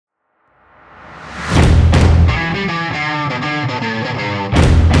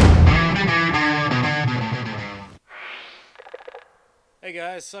Hey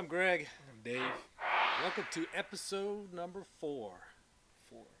guys, I'm Greg. I'm Dave. Welcome to episode number 4.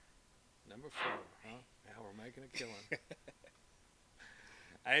 Four. Number 4, huh? Yeah, we're making a killing.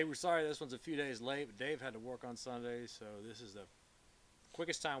 Hey, we're sorry this one's a few days late, but Dave had to work on Sunday, so this is the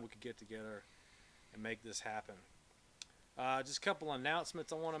quickest time we could get together and make this happen. Just a couple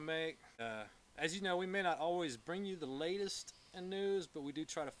announcements I want to make. As you know, we may not always bring you the latest in news, but we do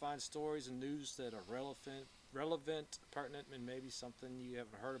try to find stories and news that are relevant, pertinent, and maybe something you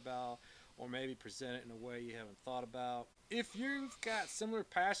haven't heard about, or maybe present it in a way you haven't thought about. If you've got similar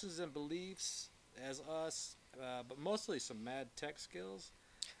passions and beliefs as us, but mostly some mad tech skills,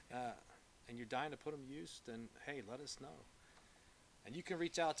 uh, and you're dying to put them to use, then hey, let us know. And you can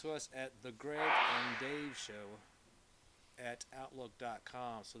reach out to us at the Greg and Dave Show at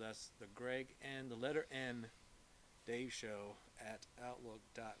Outlook.com. So that's the Greg and the letter N Dave Show at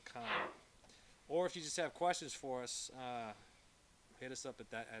Outlook.com. Or if you just have questions for us, hit us up at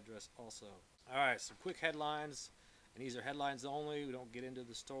that address also. All right, some quick headlines, and these are headlines only. We don't get into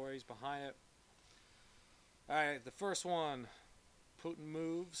the stories behind it. All right, the first one: Putin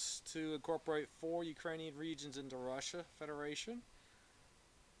moves to incorporate 4 Ukrainian regions into Russia Federation.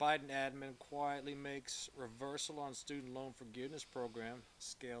 Biden admin quietly makes reversal on student loan forgiveness program,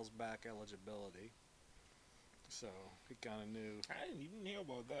 scales back eligibility. So he kind of knew. I didn't even hear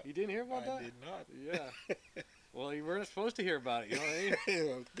about that. You didn't hear about I that? did not. Yeah. Well, you weren't supposed to hear about it. You know what I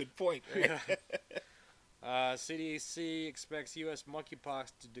mean? Good point. Right? Yeah. CDC expects U.S.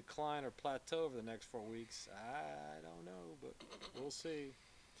 monkeypox to decline or plateau over the next 4 weeks. I don't know, but we'll see.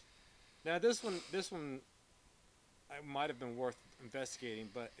 Now this one, it might have been worth investigating,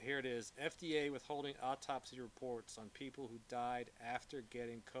 but here it is: FDA withholding autopsy reports on people who died after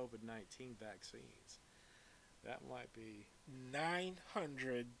getting COVID-19 vaccines. That might be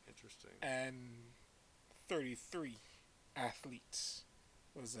 933 interesting. athletes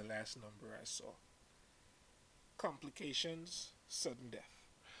was the last number I saw. Complications, sudden death.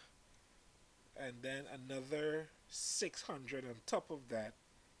 And then another 600 on top of that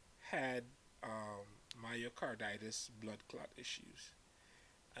had myocarditis, blood clot issues.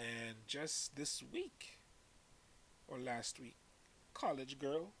 And just this week, or last week, college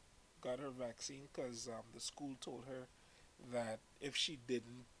girl got her vaccine because the school told her that if she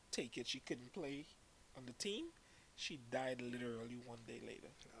didn't take it, she couldn't play on the team. She died literally 1 day later.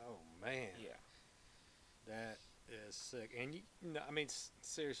 Oh man, Yeah. that is sick. And I mean,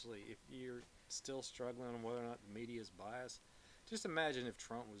 seriously, if you're still struggling on whether or not the media is biased, just imagine if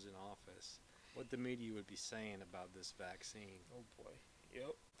Trump was in office, what the media would be saying about this vaccine. Oh boy.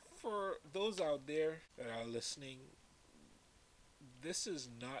 Yep. For those out there that are listening, this is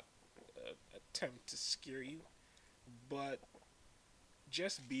not an attempt to scare you, but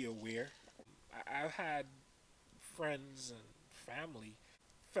just be aware. I've had friends and family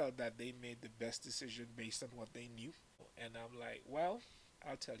felt that they made the best decision based on what they knew. And I'm like, well,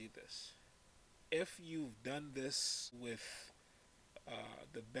 I'll tell you this. If you've done this with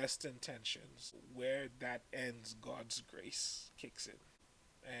the best intentions, where that ends, God's grace kicks in.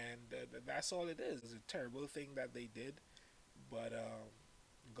 And that's all it is. It's a terrible thing that they did, but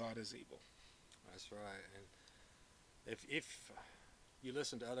God is able. That's right. And if you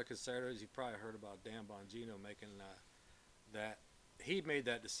listen to other conservatives, you probably heard about Dan Bongino making that he made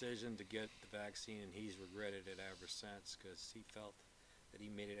that decision to get the vaccine, and he's regretted it ever since because he felt that he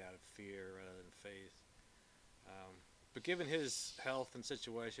made it out of fear rather than faith. But given his health and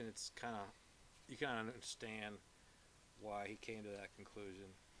situation, it's kind of you kind of understand why he came to that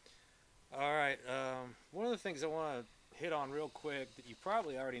conclusion. All right. One of the things I want to hit on real quick that you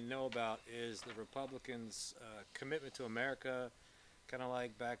probably already know about is the Republicans' commitment to America, kind of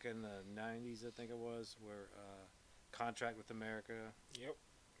like back in the 90s, I think it was, where contract with America Yep.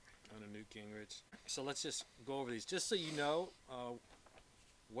 under Newt Gingrich. So let's just go over these, just so you know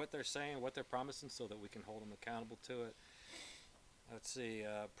what they're saying, what they're promising, so that we can hold them accountable to it. Let's see.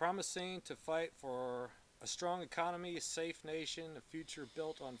 Promising to fight for a strong economy, a safe nation, a future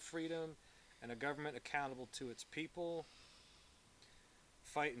built on freedom, and a government accountable to its people.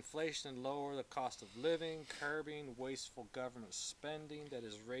 Fight inflation and lower the cost of living, curbing wasteful government spending that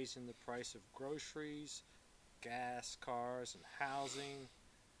is raising the price of groceries, gas, cars, and housing.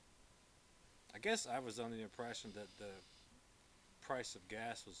 I guess I was under the impression that the price of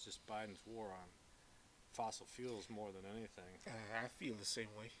gas was just Biden's war on fossil fuels more than anything. I feel the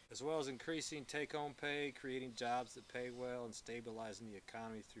same way. As well as increasing take home pay, creating jobs that pay well, and stabilizing the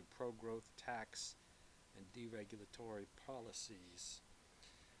economy through pro growth tax and deregulatory policies.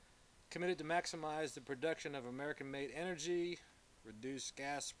 Committed to maximize the production of American made energy, reduce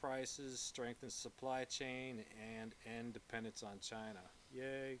gas prices, strengthen supply chain, and end dependence on China.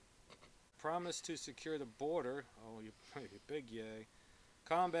 Yay. Promise to secure the border. Oh, you big yay.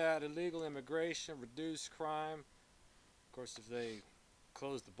 Combat illegal immigration, reduce crime. Of course, if they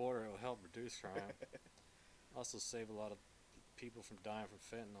close the border, it'll help reduce crime. Also save a lot of people from dying from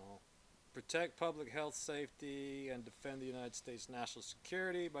fentanyl. Protect public health safety and defend the United States national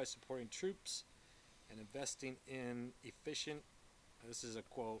security by supporting troops and investing in efficient, this is a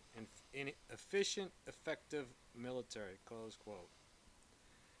quote, in efficient, effective military, close quote.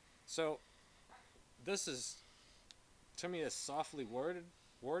 So this is, to me, is softly worded,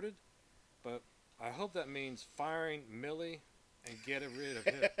 but I hope that means firing Millie and get rid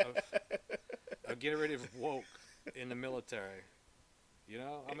of woke in the military. You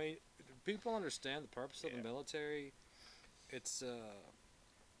know, I mean, people understand the purpose of the military. It's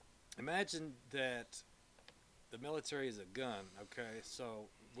imagine that the military is a gun. Okay, so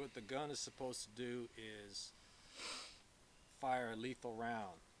what the gun is supposed to do is fire a lethal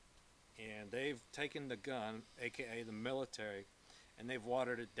round, and they've taken the gun, aka the military, and they've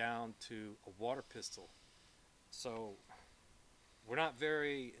watered it down to a water pistol. So we're not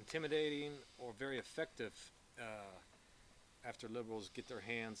very intimidating or very effective after liberals get their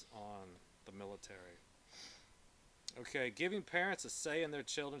hands on the military. Okay, giving parents a say in their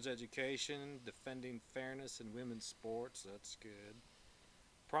children's education, defending fairness in women's sports, that's good.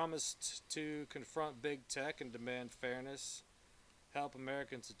 Promised to confront big tech and demand fairness, help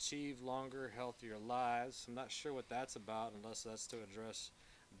Americans achieve longer, healthier lives. I'm not sure what that's about unless that's to address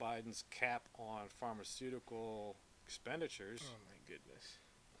Biden's cap on pharmaceutical expenditures. Oh my goodness.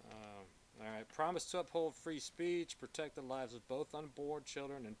 All right. Promise to uphold free speech, protect the lives of both unborn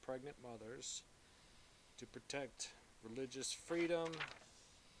children and pregnant mothers, to protect religious freedom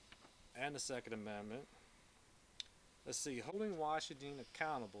and the Second Amendment. Let's see. Holding Washington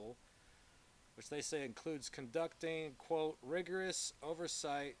accountable, which they say includes conducting, quote, rigorous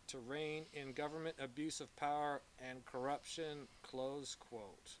oversight to rein in government abuse of power and corruption, close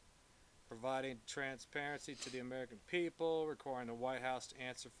quote. Providing transparency to the American people, requiring the White House to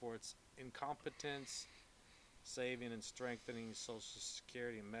answer for its incompetence, saving and strengthening Social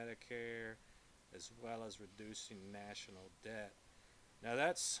Security and Medicare, as well as reducing national debt. Now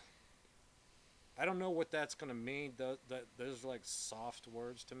that's, I don't know what that's going to mean. Those are like soft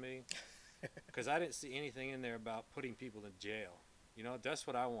words to me, because I didn't see anything in there about putting people in jail. You know, that's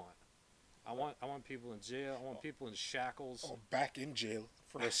what I want. I want people in jail. I want people in shackles. Oh, back in jail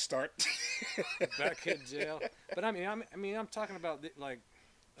for a start. Back in jail. But I'm talking about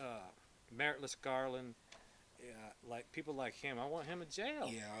Meritless Garland, like people like him. I want him in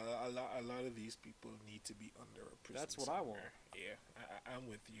jail. Yeah, a lot of these people need to be under a prison. That's what I want. Yeah, I'm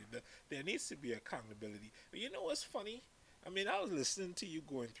with you. There needs to be accountability. But you know what's funny? I mean, I was listening to you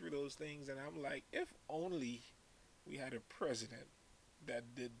going through those things, and I'm like, if only we had a president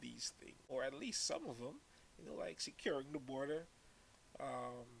that did these things, or at least some of them, you know, like securing the border,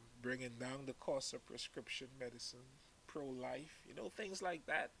 bringing down the cost of prescription medicine, pro-life, you know, things like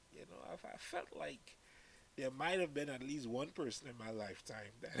that. You know, I felt like there might have been at least one person in my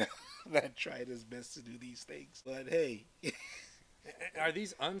lifetime that that tried his best to do these things. But hey, are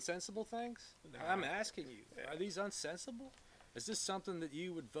these unsensible things? Nah. I'm asking you. Are these unsensible? Is this something that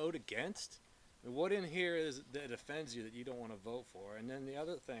you would vote against? I mean, what in here is that offends you that you don't want to vote for? And then the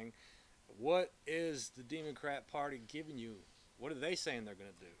other thing, what is the Democrat Party giving you? What are they saying they're going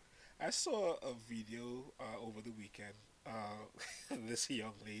to do? I saw a video over the weekend. This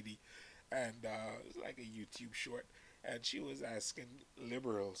young lady, and it was like a YouTube short, and she was asking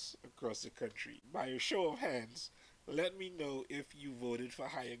liberals across the country, by a show of hands, let me know if you voted for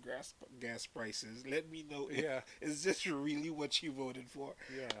higher gas prices. Let me know if is this really what you voted for?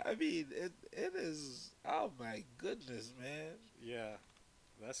 Yeah. I mean, it is. Oh my goodness, man. Yeah,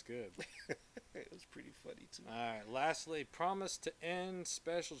 that's good. It was pretty funny too. All right. Lastly, promise to end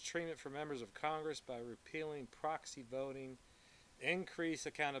special treatment for members of Congress by repealing proxy voting, increase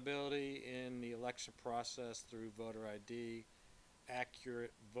accountability in the election process through voter ID,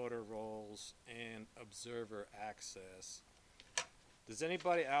 accurate voter rolls, and observer access. Does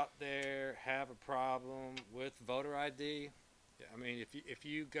anybody out there have a problem with voter ID? I mean, if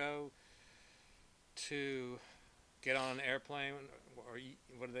you go to get on an airplane,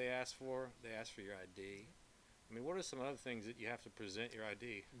 what do they ask for? They ask for your ID. I mean, what are some other things that you have to present your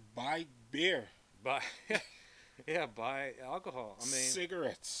ID? Buy beer. Buy alcohol. I mean,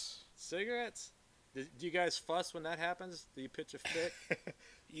 cigarettes. Cigarettes? Do you guys fuss when that happens? Do you pitch a fit?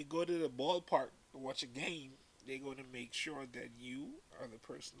 You go to the ballpark to watch a game, they're going to make sure that you are the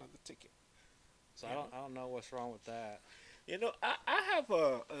person on the ticket. So I don't know what's wrong with that. You know, I have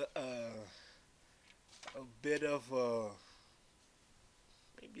a bit of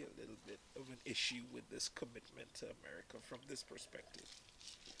maybe a little bit of an issue with this commitment to America from this perspective.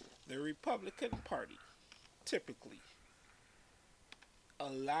 The Republican Party typically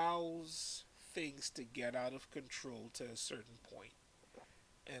allows things to get out of control to a certain point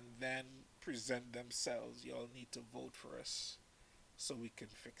and then present themselves. Y'all need to vote for us so we can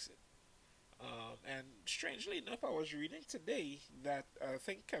fix it. And strangely enough, I was reading today that I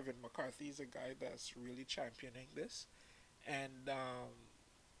think Kevin McCarthy is a guy that's really championing this, and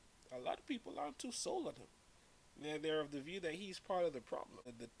a lot of people aren't too sold on him. They're of the view that he's part of the problem.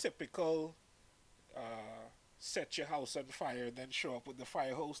 The typical uh, set your house on fire, then show up with the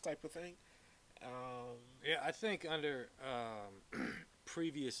fire hose type of thing. Um, Yeah, I think under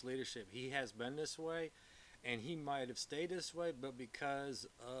previous leadership, he has been this way, and he might have stayed this way, but because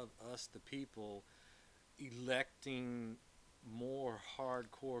of us, the people, electing more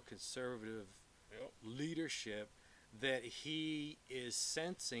hardcore conservative yep. leadership, that he is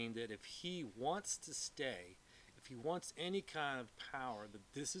sensing that if he wants to stay, if he wants any kind of power, that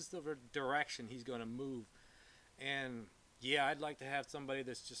this is the direction he's going to move. And yeah, I'd like to have somebody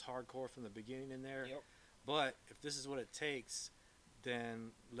that's just hardcore from the beginning in there. Yep. But if this is what it takes,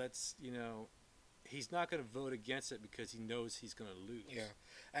 then let's, he's not going to vote against it because he knows he's going to lose.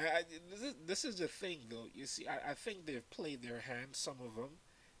 Yeah. This is the thing, though. You see, I think they've played their hand, some of them,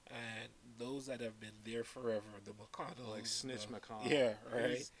 and those that have been there forever, the McConnell. Like Snitch McConnell. Yeah,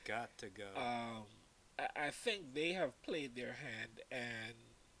 right. He's got to go. I think they have played their hand, and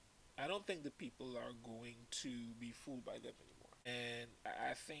I don't think the people are going to be fooled by them anymore. And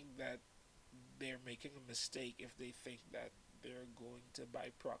I think that they're making a mistake if they think that they're going to by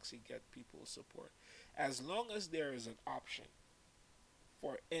proxy get people's support. As long as there is an option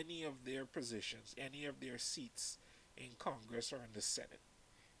for any of their positions, any of their seats in Congress or in the Senate,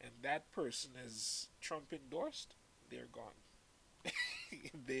 and that person is Trump endorsed, they're gone.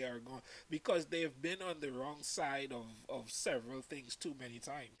 They are gone because they've been on the wrong side of several things too many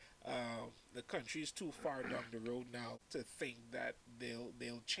times. The country is too far down the road now to think that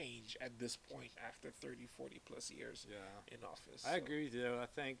they'll change at this point after 30, 40 plus years Yeah. in office. I agree with you. I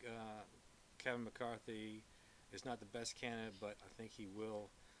think Kevin McCarthy is not the best candidate, but I think he will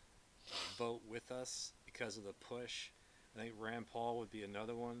vote with us because of the push. I think Rand Paul would be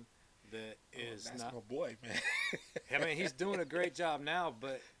another one that is That's not. my boy, man. I mean, he's doing a great job now,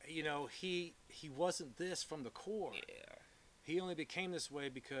 but he wasn't this from the core. Yeah. He only became this way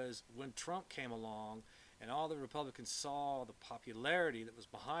because when Trump came along and all the Republicans saw the popularity that was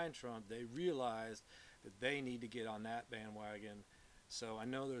behind Trump, they realized that they need to get on that bandwagon. So I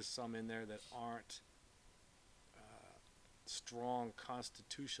know there's some in there that aren't strong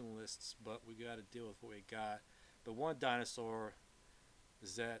constitutionalists, but we got to deal with what we got. The one dinosaur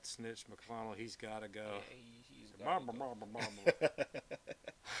is that Snitch McConnell. He's got to go. Yeah, he's gotta go.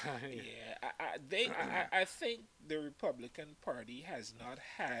 Yeah, I think the Republican Party has not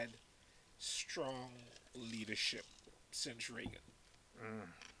had strong leadership since Reagan, Mm.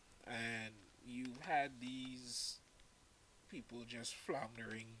 and you've had these people just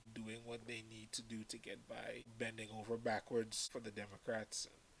floundering, doing what they need to do to get by, bending over backwards for the Democrats,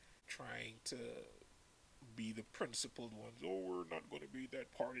 and trying to be the principled ones. Oh, we're not going to be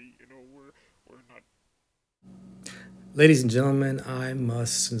that party. We're not. Ladies and gentlemen, I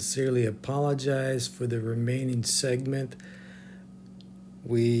must sincerely apologize for the remaining segment.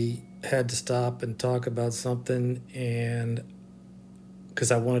 We had to stop and talk about something, and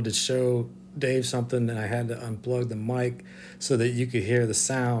because I wanted to show Dave something, and I had to unplug the mic so that you could hear the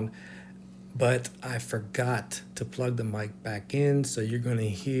sound. But I forgot to plug the mic back in, so you're going to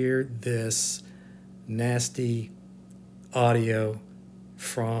hear this nasty audio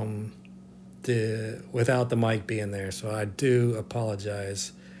from without the mic being there. So I do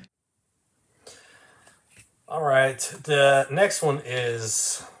apologize. All right, the next one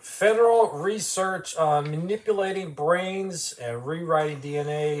is federal research on manipulating brains and rewriting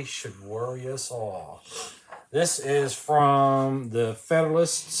DNA should worry us all. This is from the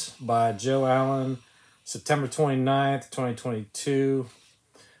Federalists by Joe Allen, September 29th, 2022.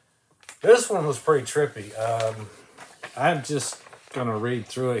 This one was pretty trippy. I'm just going to read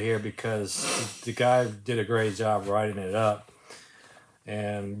through it here because the guy did a great job writing it up.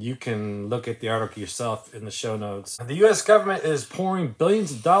 And you can look at the article yourself in the show notes. The U.S. government is pouring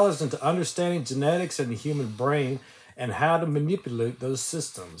billions of dollars into understanding genetics and the human brain and how to manipulate those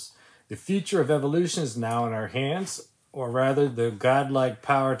systems. The future of evolution is now in our hands, or rather, the godlike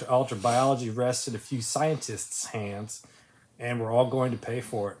power to alter biology rests in a few scientists' hands, and we're all going to pay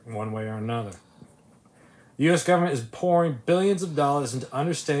for it in one way or another. The U.S. government is pouring billions of dollars into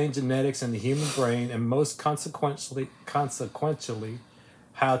understanding genetics and the human brain, and most consequentially,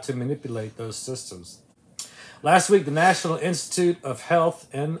 how to manipulate those systems. Last week, the National Institute of Health,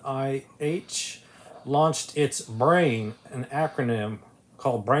 NIH, launched its BRAIN, an acronym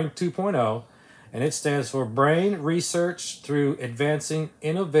called BRAIN 2.0, and it stands for Brain Research Through Advancing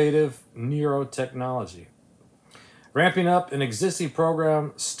Innovative Neurotechnology. Ramping up an existing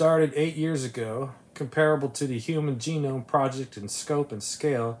program started 8 years ago, comparable to the Human Genome Project in scope and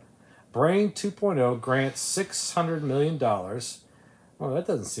scale. BRAIN 2.0 grants $600 million. Well, that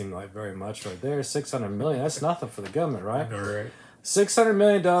doesn't seem like very much right there. $600 million, that's nothing for the government, right? All right. $600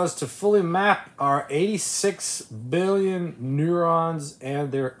 million to fully map our 86 billion neurons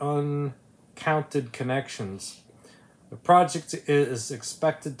and their uncounted connections. The project is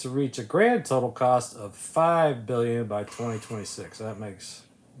expected to reach a grand total cost of $5 billion by 2026. That makes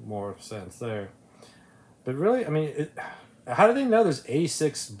more sense there. But really, I mean, how do they know there's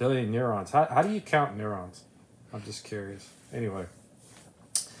 86 billion neurons? How do you count neurons? I'm just curious. Anyway.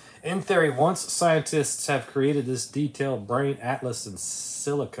 In theory, once scientists have created this detailed brain atlas in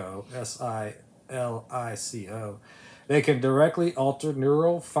silico, SILICO, they can directly alter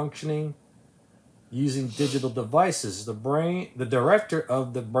neural functioning using digital devices. The director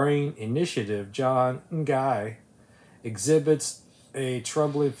of the Brain Initiative, John M.I.N.D, exhibits a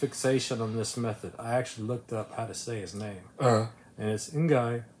troubling fixation on this method. I actually looked up how to say his name. And it's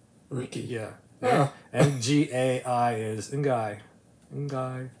M.I.N.D. Ricky. Yeah. M-G-A-I is M.I.N.D.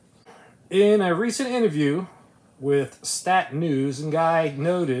 M.I.N.D. In a recent interview with Stat News, M.I.N.D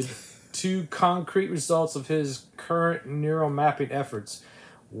noted two concrete results of his current neural mapping efforts.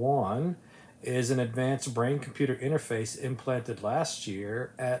 One is an advanced brain-computer interface implanted last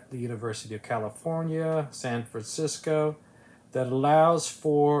year at the University of California, San Francisco, that allows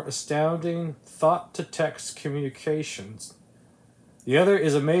for astounding thought-to-text communications. The other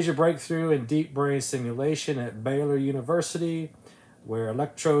is a major breakthrough in deep brain simulation at Baylor University, where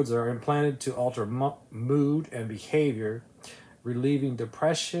electrodes are implanted to alter mood and behavior, relieving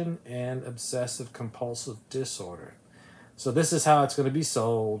depression and obsessive-compulsive disorder. So this is how it's going to be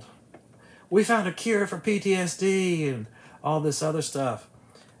sold. We found a cure for PTSD and all this other stuff.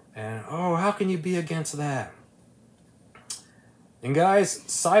 And, how can you be against that? And guys,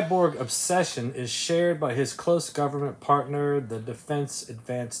 cyborg obsession is shared by his close government partner, the Defense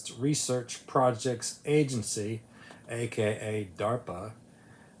Advanced Research Projects Agency, aka DARPA,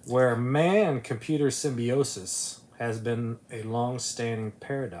 where man-computer symbiosis has been a long-standing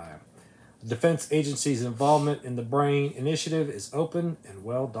paradigm. The Defense Agency's involvement in the BRAIN initiative is open and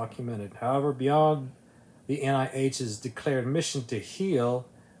well documented. However, beyond the NIH's declared mission to heal,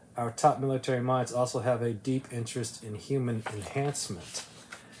 our top military minds also have a deep interest in human enhancement.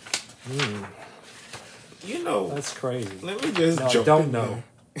 You know, That's crazy. let me just jump I don't in know.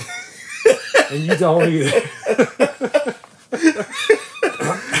 there. And you don't either.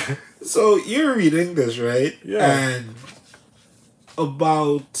 So you're reading this, right? Yeah. And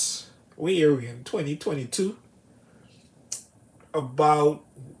about, where are we in 2022? About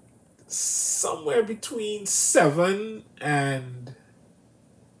somewhere between 7 and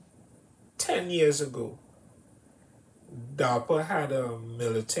 10 years ago, DARPA had a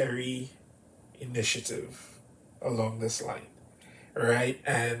military initiative along this line, right?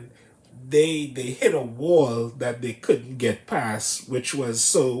 And they hit a wall that they couldn't get past, which was,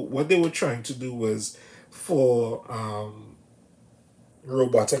 so what they were trying to do was for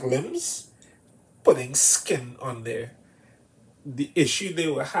robotic limbs, putting skin on there. The issue they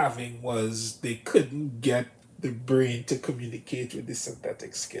were having was they couldn't get the brain to communicate with the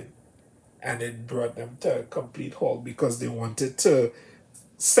synthetic skin, and it brought them to a complete halt because they wanted to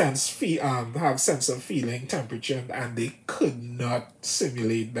have sense of feeling, temperature, and they could not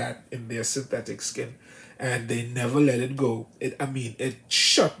simulate that in their synthetic skin, and they never let it go. It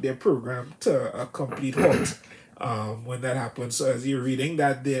shut their program to a complete halt when that happened. So as you're reading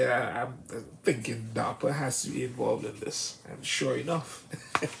that there, I'm thinking DARPA has to be involved in this, and sure enough.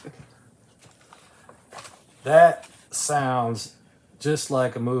 That sounds just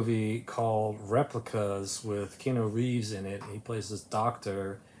like a movie called Replicas with Keanu Reeves in it. He plays this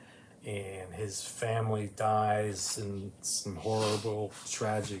doctor, and his family dies in some horrible,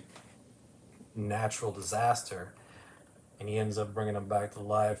 tragic, natural disaster, and he ends up bringing them back to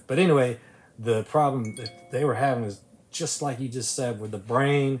life. But anyway, the problem that they were having is just like you just said, where the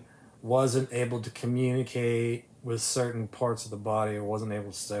brain wasn't able to communicate with certain parts of the body, or wasn't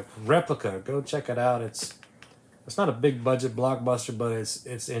able to. Replica, go check it out. It's not a big budget blockbuster, but it's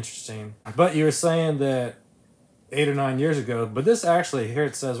interesting. But you were saying that 8 or 9 years ago, but this actually, here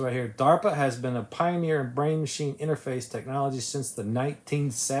it says right here, DARPA has been a pioneer in brain-machine interface technology since the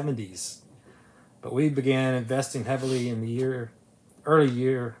 1970s. But we began investing heavily in the year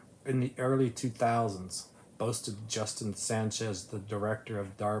in the early 2000s, boasted Justin Sanchez, the director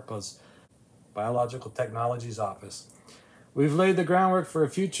of DARPA's Biological Technologies Office. We've laid the groundwork for a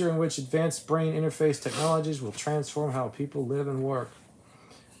future in which advanced brain interface technologies will transform how people live and work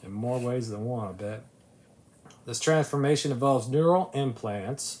in more ways than one, I bet. This transformation involves neural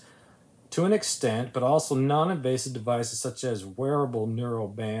implants to an extent, but also non-invasive devices such as wearable neural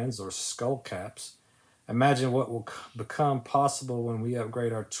bands or skull caps. Imagine what will become possible when we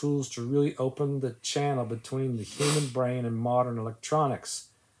upgrade our tools to really open the channel between the human brain and modern electronics,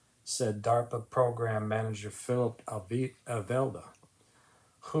 said DARPA program manager Philip Avelda,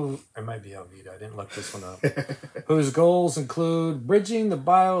 who, it might be Alvida, I didn't look this one up, whose goals include bridging the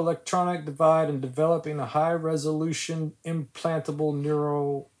bioelectronic divide and developing a high-resolution implantable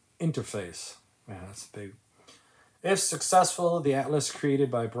neural interface. Man, that's big. If successful, the atlas created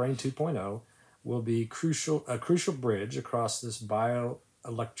by Brain 2.0 will be a crucial bridge across this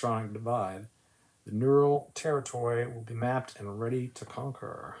bioelectronic divide. The neural territory will be mapped and ready to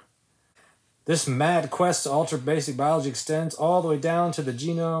conquer. This mad quest to alter basic biology extends all the way down to the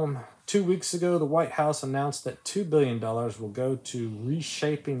genome. 2 weeks ago, the White House announced that $2 billion will go to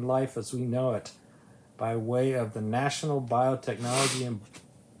reshaping life as we know it by way of the National Biotechnology and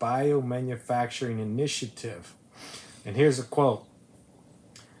Biomanufacturing Initiative. And here's a quote.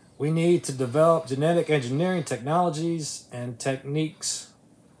 We need to develop genetic engineering technologies and techniques.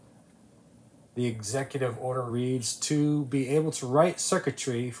 The executive order reads, to be able to write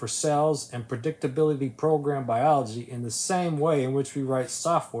circuitry for cells and predictability program biology in the same way in which we write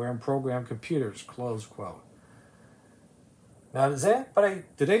software and program computers, close quote. Now,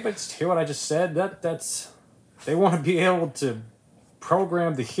 did anybody just hear what I just said? That's they want to be able to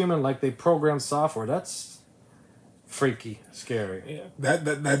program the human like they program software. That's freaky, scary. Yeah,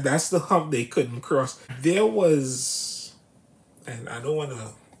 that's the hump they couldn't cross. There was, and I don't want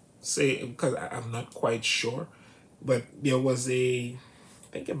to say because I'm not quite sure, but there was I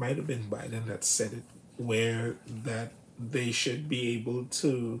think it might have been Biden that said it, where that they should be able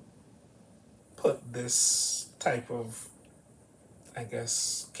to put this type of, I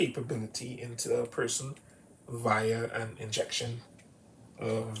guess, capability into a person via an injection,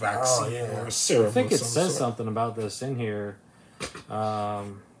 vaccine or a serum. I think of it some says sort. something about this in here. But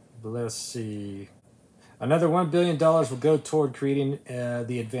let's see. Another $1 billion will go toward creating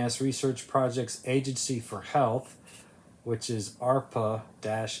the Advanced Research Projects Agency for Health, which is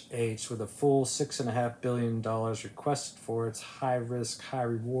ARPA-H, with a full $6.5 billion requested for its high-risk,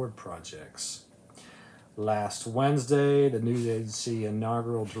 high-reward projects. Last Wednesday, the new agency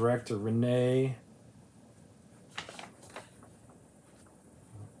inaugural director, Renee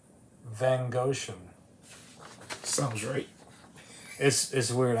Van Goshen. Sounds right.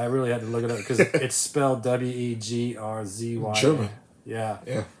 It's weird. I really had to look it up because it's spelled Wegrzy. German. Yeah.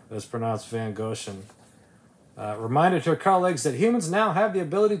 Yeah. It's pronounced Van Goshen. Reminded her colleagues that humans now have the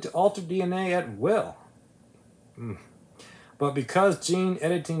ability to alter DNA at will. But because gene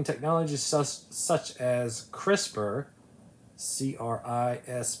editing technologies such as CRISPR, CRISPR,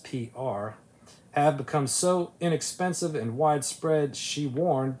 have become so inexpensive and widespread, she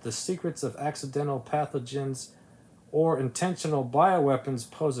warned the secrets of accidental pathogens or intentional bioweapons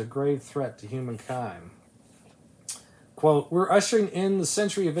pose a grave threat to humankind. Quote, we're ushering in the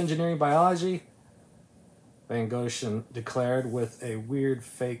century of engineering biology, Van Goshen declared with a weird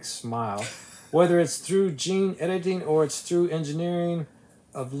fake smile. Whether it's through gene editing or it's through engineering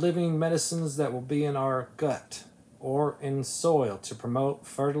of living medicines that will be in our gut or in soil to promote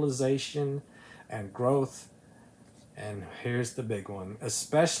fertilization and growth. And here's the big one,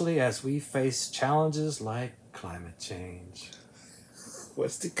 especially as we face challenges like climate change.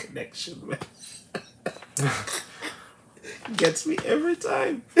 What's the connection, man? Gets me every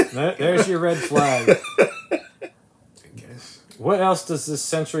time. There's your red flag. I guess. What else does this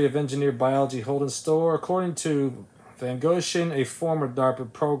century of engineered biology hold in store? According to Van Goshen, a former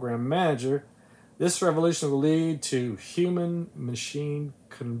DARPA program manager, this revolution will lead to human-machine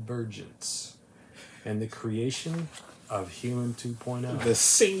convergence and the creation of Human 2.0. The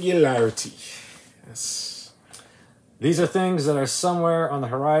singularity. Yes. These are things that are somewhere on the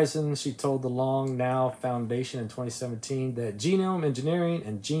horizon, she told the Long Now Foundation in 2017 that genome engineering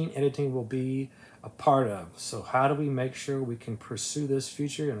and gene editing will be a part of. So how do we make sure we can pursue this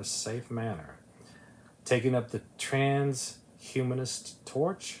future in a safe manner? Taking up the transhumanist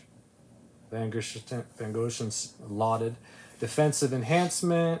torch, Van Goshen lauded defensive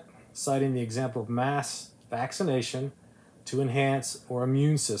enhancement, citing the example of mass vaccination to enhance our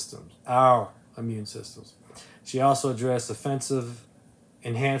immune systems. She also addressed offensive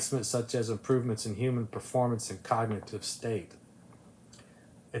enhancements such as improvements in human performance and cognitive state.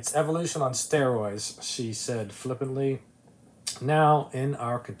 It's evolution on steroids, she said flippantly. Now in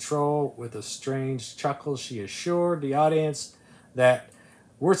our control, with a strange chuckle, she assured the audience that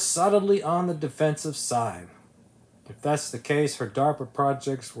we're subtly on the defensive side. If that's the case, her DARPA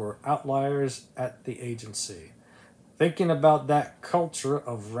projects were outliers at the agency. Thinking about that culture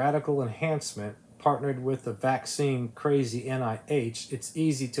of radical enhancement partnered with the vaccine crazy NIH, it's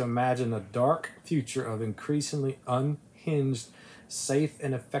easy to imagine a dark future of increasingly unhinged, safe,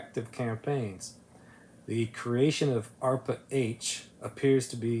 and effective campaigns. The creation of ARPA H appears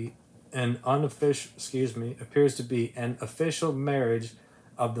to be an official marriage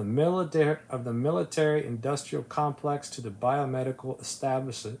of the military industrial complex to the biomedical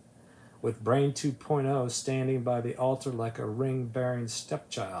establishment, with Brain 2.0 standing by the altar like a ring-bearing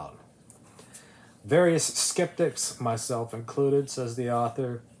stepchild. Various skeptics, myself included, says the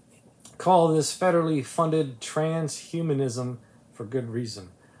author, call this federally funded transhumanism for good reason.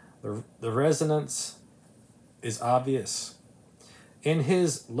 The resonance is obvious. In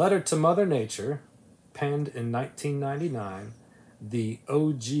his Letter to Mother Nature, penned in 1999, the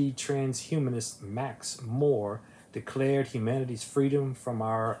OG transhumanist Max Moore declared humanity's freedom from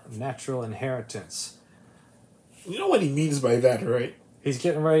our natural inheritance. You know what he means by that, right? He's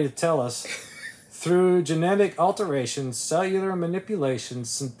getting ready to tell us. Through genetic alterations, cellular manipulation,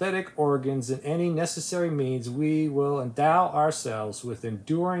 synthetic organs, and any necessary means, we will endow ourselves with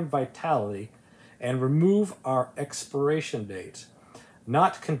enduring vitality and remove our expiration date.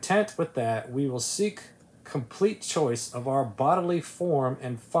 Not content with that, we will seek complete choice of our bodily form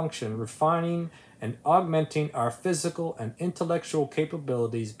and function, refining and augmenting our physical and intellectual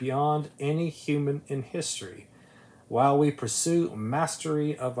capabilities beyond any human in history. While we pursue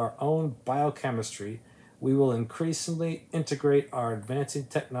mastery of our own biochemistry, we will increasingly integrate our advancing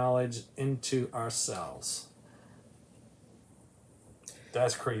technology into ourselves.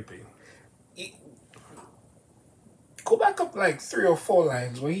 That's creepy. Go back up like 3 or 4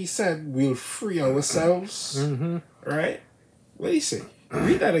 lines where he said we'll free ourselves. Mm-hmm. Right? What do you say?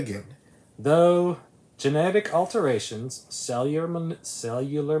 Read that again. Though genetic alterations, cellular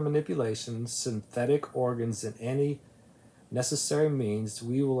manipulations, synthetic organs, and any necessary means,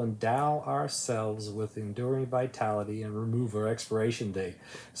 we will endow ourselves with enduring vitality and remove our expiration date.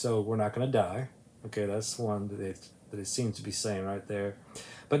 So we're not going to die. Okay, that's one that it seems to be saying right there.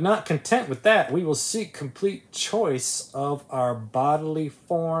 But not content with that, we will seek complete choice of our bodily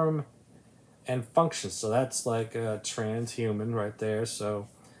form and function. So that's like a transhuman right there. So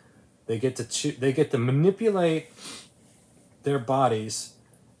they get to manipulate their bodies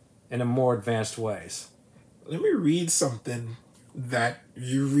in a more advanced ways. Let me read something that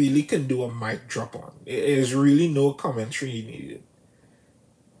you really can do a mic drop on. It is really no commentary needed.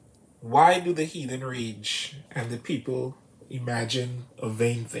 Why do the heathen rage and the people imagine a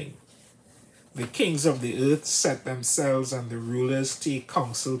vain thing? The kings of the earth set themselves and the rulers take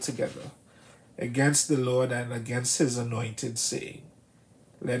counsel together against the Lord and against his anointed, saying,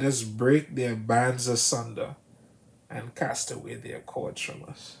 let us break their bands asunder and cast away their cords from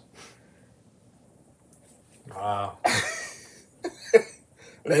us. Wow.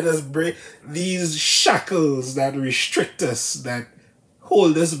 Let us break these shackles that restrict us, that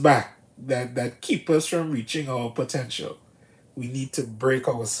hold us back, that keep us from reaching our potential. We need to break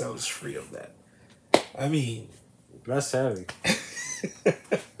ourselves free of that. I mean, that's heavy.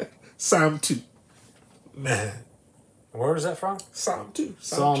 Psalm 2. Man. Where is that from? Psalm 2.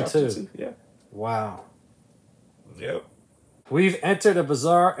 Psalm chapter 2. Yeah. Wow. Yep. We've entered a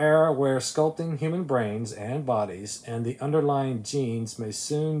bizarre era where sculpting human brains and bodies and the underlying genes may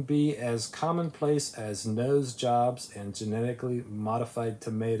soon be as commonplace as nose jobs and genetically modified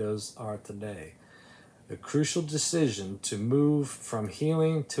tomatoes are today. The crucial decision to move from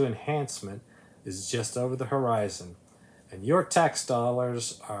healing to enhancement is just over the horizon, and your tax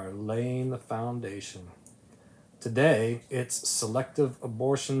dollars are laying the foundation. Today, it's selective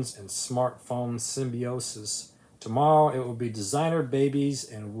abortions and smartphone symbiosis. Tomorrow, it will be designer babies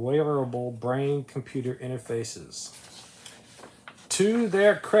and wearable brain-computer interfaces. To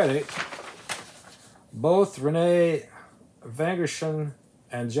their credit, both Renee Vangershen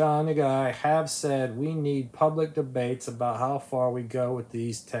and John Nagai have said we need public debates about how far we go with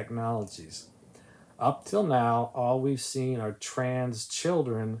these technologies. Up till now, all we've seen are trans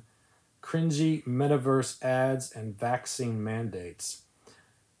children, cringy metaverse ads, and vaccine mandates.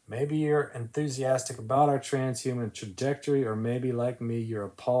 Maybe you're enthusiastic about our transhuman trajectory, or maybe, like me, you're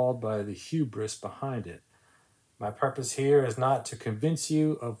appalled by the hubris behind it. My purpose here is not to convince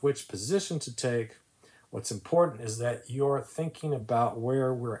you of which position to take. What's important is that you're thinking about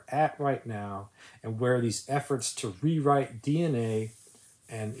where we're at right now and where these efforts to rewrite DNA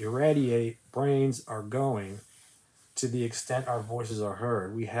and irradiate brains are going to the extent our voices are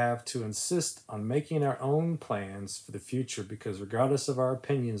heard. We have to insist on making our own plans for the future because, regardless of our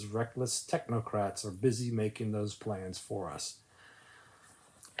opinions, reckless technocrats are busy making those plans for us.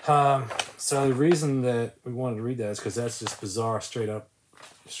 So the reason that we wanted to read that is because that's just bizarre, straight out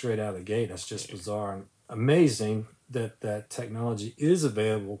of the gate. That's just bizarre and amazing that technology is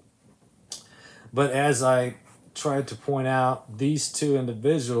available. But as I tried to point out, these two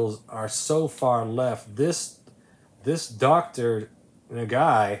individuals are so far left. This doctor, the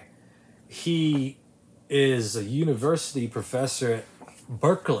guy, he is a university professor at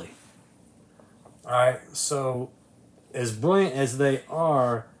Berkeley. All right, so as brilliant as they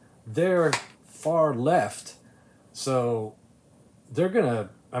are, they're far left. So they're gonna.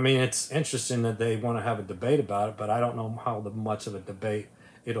 I mean, it's interesting that they want to have a debate about it, but I don't know how much of a debate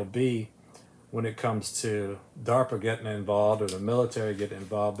it'll be when it comes to DARPA getting involved or the military getting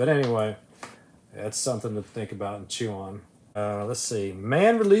involved. But anyway, that's something to think about and chew on. Let's see.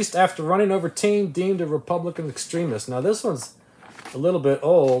 Man released after running over teen deemed a Republican extremist. Now, this one's a little bit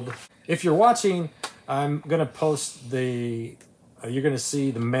old. If you're watching, I'm going to post the... you're going to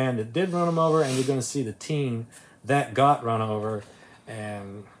see the man that did run him over, and you're going to see the teen that got run over.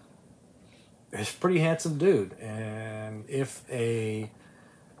 And he's a pretty handsome dude. And if a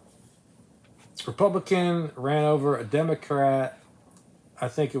Republican ran over a Democrat, I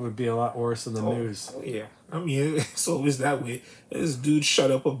think it would be a lot worse in the news. Oh, yeah. I mean, it's always that way. This dude shut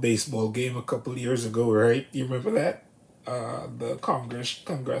up a baseball game a couple of years ago, right? You remember that? The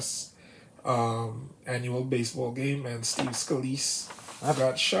Congress annual baseball game, and Steve Scalise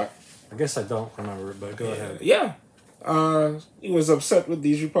got shot. I guess I don't remember it, but go ahead. Yeah. He was upset with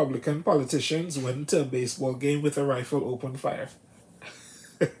these Republican politicians, went to a baseball game with a rifle, opened fire.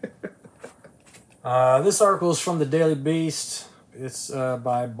 This article is from the Daily Beast. It's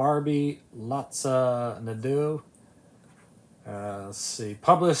by Barbie Latza Nadeau. Let's see.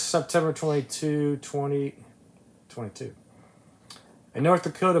 Published September 22, 2022. A North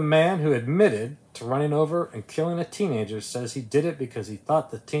Dakota man who admitted to running over and killing a teenager says he did it because he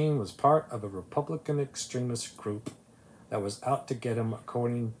thought the teen was part of a Republican extremist group that was out to get him,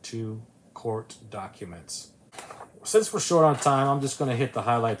 according to court documents. Since we're short on time, I'm just going to hit the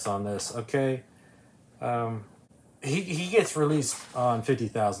highlights on this, okay? He gets released on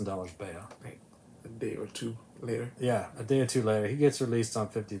 $50,000 bail. Like a day or two later. Yeah, a day or two later. He gets released on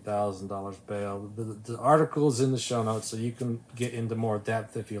 $50,000 bail. The article's in the show notes, so you can get into more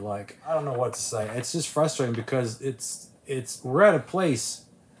depth if you like. I don't know what to say. It's just frustrating because we're at a place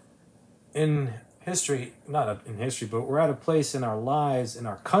in history, not in history, but we're at a place in our lives, in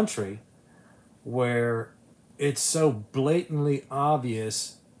our country, where it's so blatantly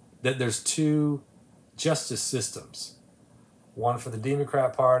obvious that there's two justice systems, one for the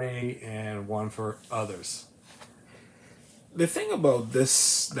Democrat Party and one for others. The thing about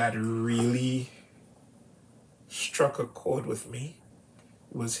this that really struck a chord with me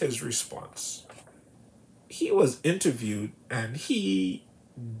was his response. He was interviewed and he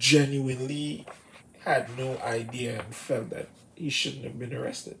genuinely had no idea and felt that he shouldn't have been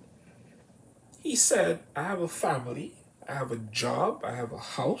arrested. He said, I have a family, I have a job, I have a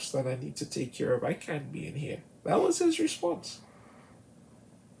house that I need to take care of. I can't be in here. That was his response.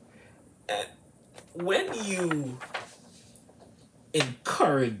 And when you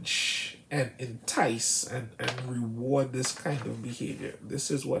encourage and entice and reward this kind of behavior,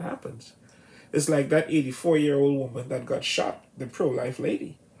 this is what happens. It's like that 84-year-old woman that got shot, the pro-life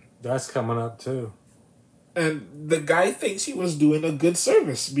lady. That's coming up too. And the guy thinks he was doing a good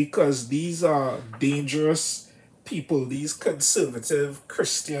service because these are dangerous people, these conservative,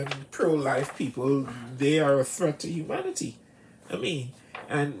 Christian, pro-life people, they are a threat to humanity. I mean,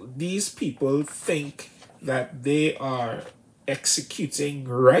 and these people think that they are executing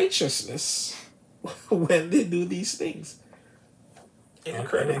righteousness when they do these things.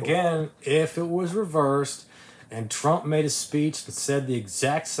 Incredible. And again, if it was reversed and Trump made a speech that said the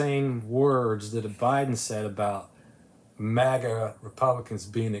exact same words that Biden said about MAGA Republicans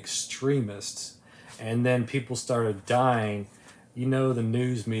being extremists, and then people started dying, the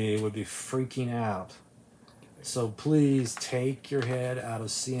news media would be freaking out. So please take your head out of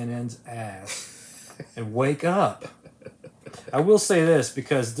CNN's ass and wake up. I will say this,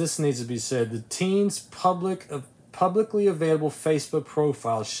 because this needs to be said. The teen's publicly available Facebook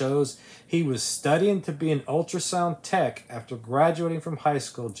profile shows he was studying to be an ultrasound tech after graduating from high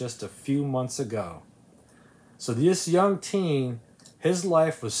school just a few months ago. So this young teen, his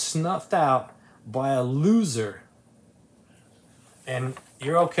life was snuffed out by a loser. And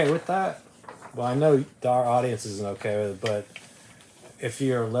you're okay with that? Well, I know our audience isn't okay with it, but if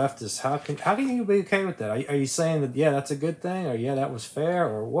you're a leftist, how can you be okay with that? Are you saying that that's a good thing, or that was fair,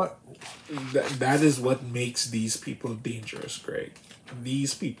 or what? That is what makes these people dangerous, Greg.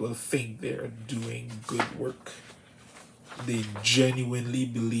 These people think they're doing good work. They genuinely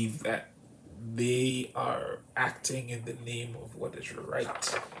believe that they are acting in the name of what is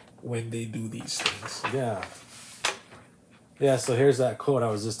right when they do these things. Yeah. Yeah, so here's that quote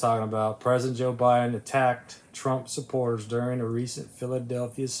I was just talking about. President Joe Biden attacked Trump supporters during a recent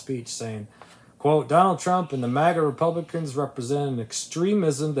Philadelphia speech, saying, quote, Donald Trump and the MAGA Republicans represent an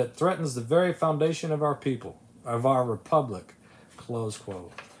extremism that threatens the very foundation of our people, of our republic, close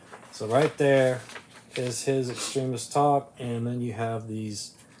quote. So right there is his extremist talk, and then you have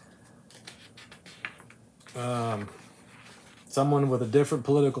these someone with a different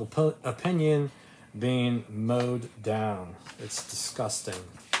political opinion being mowed down. It's disgusting.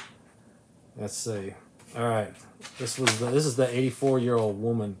 Let's see. All right, this is the 84-year-old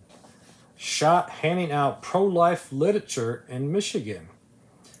woman shot handing out pro-life literature in Michigan.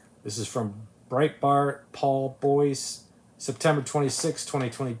 This is from Breitbart, Paul Boyce, September 26,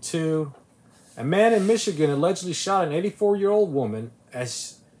 2022. A man in Michigan allegedly shot an 84-year-old woman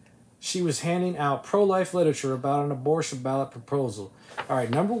as she was handing out pro-life literature about an abortion ballot proposal. All right,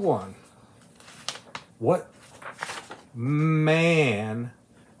 number one, what man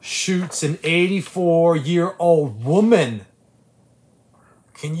shoots an 84-year-old woman?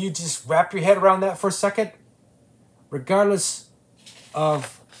 Can you just wrap your head around that for a second? Regardless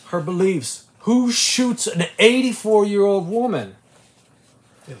of her beliefs, who shoots an 84-year-old woman?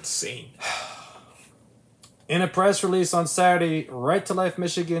 Insane. In a press release on Saturday, Right to Life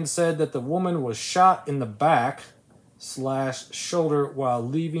Michigan said that the woman was shot in the back/shoulder while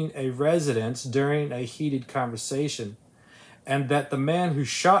leaving a residence during a heated conversation, and that the man who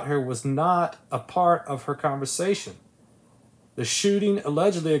shot her was not a part of her conversation. The shooting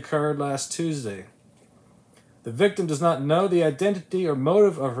allegedly occurred last Tuesday. The victim does not know the identity or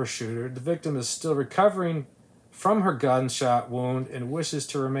motive of her shooter. The victim is still recovering from her gunshot wound and wishes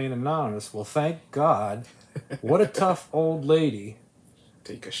to remain anonymous. Well, thank God. What a tough old lady.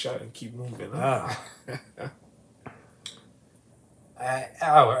 Take a shot and keep moving. Okay,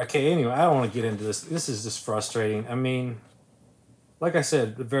 anyway, I don't want to get into this. This is just frustrating. I mean, like I said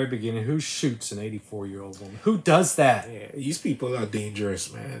at the very beginning, who shoots an 84-year-old woman? Who does that? Yeah, these people are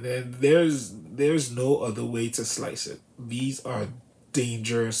dangerous, man. And there's no other way to slice it. These are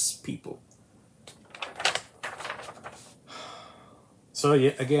dangerous people. So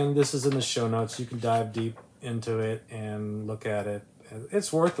yeah, again, this is in the show notes. You can dive deep into it and look at it.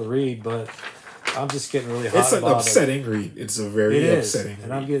 It's worth a read, but I'm just getting really hot It's and an bothered. Upsetting read. It's a very upsetting read.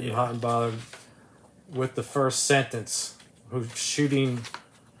 And I'm getting hot and bothered with the first sentence. Who's shooting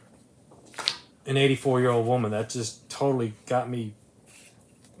an 84-year-old woman? That just totally got me.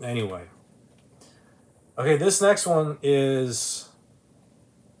 Anyway. Okay, this next one is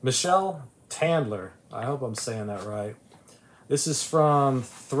Michelle Tandler. I hope I'm saying that right. This is from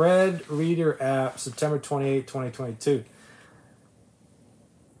Thread Reader app, September 28, 2022.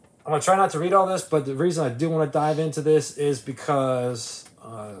 I'm going to try not to read all this, but the reason I do want to dive into this is because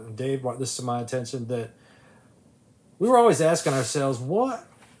Dave brought this to my attention, that we were always asking ourselves, what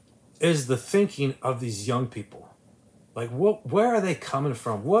is the thinking of these young people? Like, where are they coming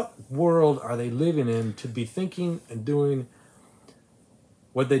from? What world are they living in to be thinking and doing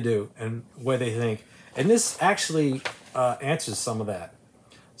what they do and what they think? And this actually answers some of that.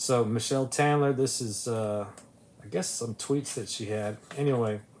 So Michelle Tandler, this is, I guess, some tweets that she had.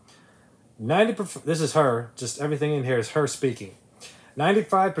 Anyway, 90%, this is her, just everything in here is her speaking.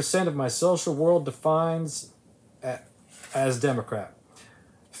 95% of my social world defines as Democrat.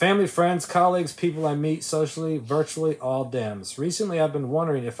 Family, friends, colleagues, people I meet socially, virtually, all Dems. Recently, I've been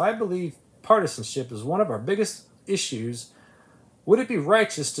wondering if I believe partisanship is one of our biggest issues, would it be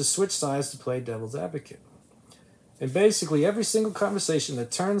righteous to switch sides to play devil's advocate? In basically every single conversation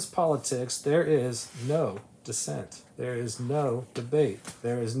that turns politics, there is no dissent. There is no debate.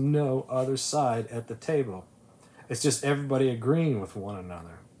 There is no other side at the table. It's just everybody agreeing with one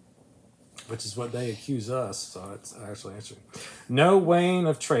another, which is what they accuse us, so it's actually interesting. No weighing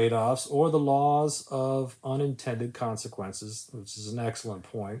of trade-offs or the laws of unintended consequences, which is an excellent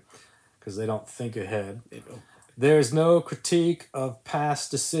point, because they don't think ahead. There's no critique of past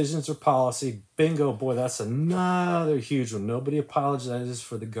decisions or policy. Bingo, boy, that's another huge one. Nobody apologizes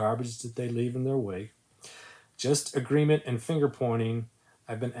for the garbage that they leave in their wake. Just agreement and finger pointing.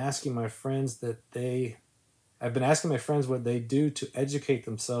 I've been asking my friends what they do to educate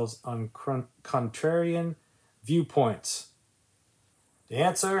themselves on contrarian viewpoints. The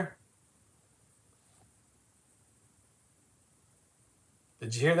answer?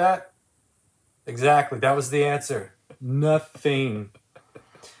 Did you hear that? Exactly. That was the answer. Nothing.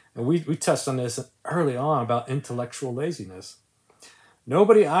 And we touched on this early on about intellectual laziness.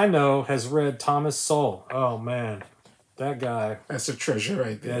 Nobody I know has read Thomas Sowell. Oh, man. That guy. That's a treasure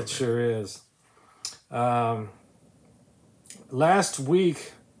right there. That sure is. Last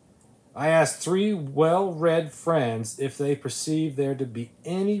week, I asked 3 well-read friends if they perceive there to be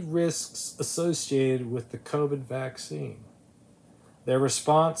any risks associated with the COVID vaccine. Their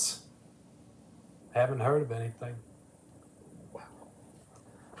response, haven't heard of anything.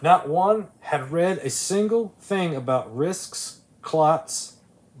 Not one had read a single thing about risks, clots,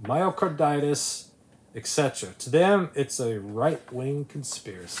 myocarditis, etc. To them, it's a right-wing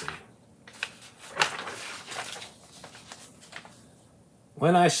conspiracy.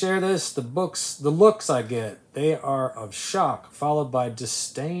 When I share this, the looks I get, they are of shock, followed by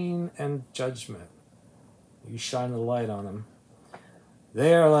disdain and judgment. You shine the light on them.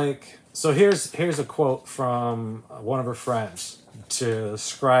 They are like, so here's a quote from one of her friends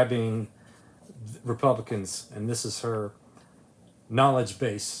describing Republicans, and this is her knowledge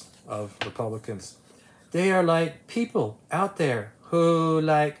base of Republicans. They are like people out there who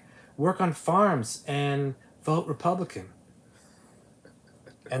like work on farms and vote Republican.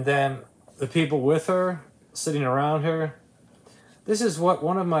 And then the people with her, sitting around her, this is what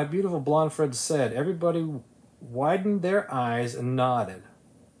one of my beautiful blonde friends said. Everybody widened their eyes and nodded.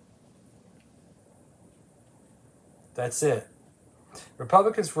 That's it.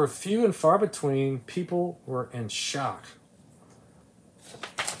 Republicans were few and far between. People were in shock.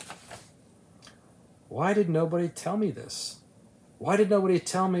 Why did nobody tell me this? Why did nobody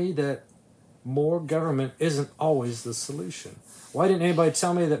tell me that more government isn't always the solution? Why didn't anybody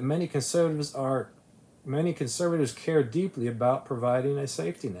tell me that many conservatives care deeply about providing a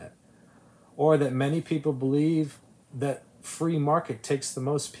safety net? Or that many people believe that free market takes the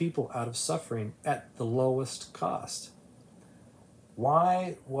most people out of suffering at the lowest cost?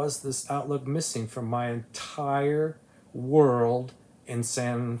 Why was this outlook missing from my entire world in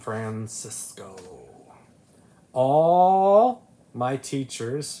San Francisco? All my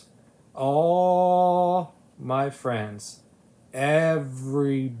teachers, all my friends,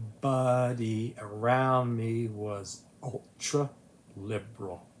 everybody around me was ultra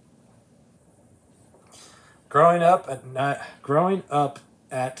liberal. Growing up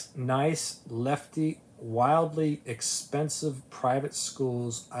at nice, lefty, wildly expensive private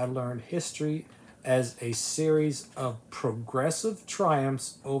schools, I learned history as a series of progressive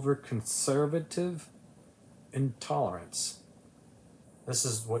triumphs over conservative intolerance. This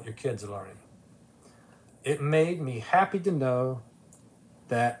is what your kids are learning. It made me happy to know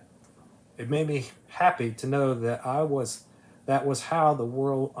that that was how the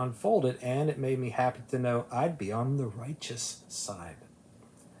world unfolded, and it made me happy to know I'd be on the righteous side.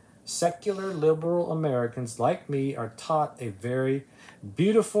 Secular liberal Americans like me are taught a very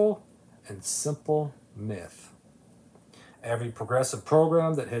beautiful and simple myth. Every progressive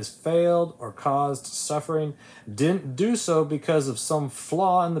program that has failed or caused suffering didn't do so because of some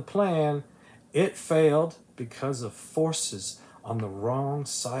flaw in the plan. It failed because of forces on the wrong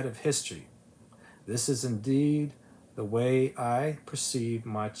side of history. This is indeed the way I perceive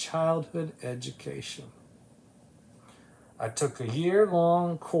my childhood education. I took a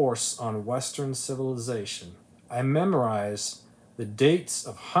year-long course on Western civilization. I memorized the dates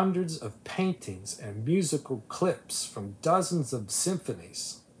of hundreds of paintings and musical clips from dozens of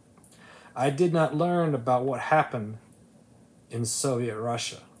symphonies. I did not learn about what happened in Soviet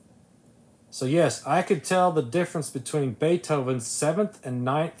Russia. So yes, I could tell the difference between Beethoven's 7th and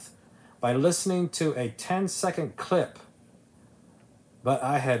 9th by listening to a 10-second clip, but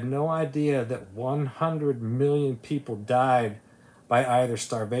I had no idea that 100 million people died by either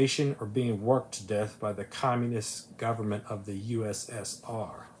starvation or being worked to death by the communist government of the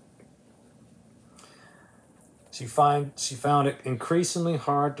USSR. She found it increasingly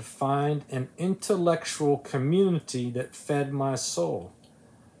hard to find an intellectual community that fed my soul.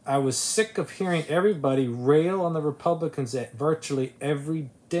 I was sick of hearing everybody rail on the Republicans at virtually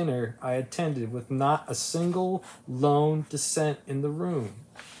every dinner I attended with not a single lone dissent in the room.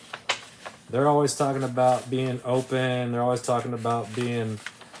 They're always talking about being open. They're always talking about being,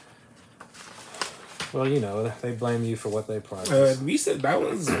 well, you know, they blame you for what they practice. We said that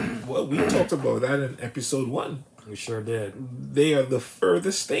was, well, we talked about that in episode 1. We sure did. They are the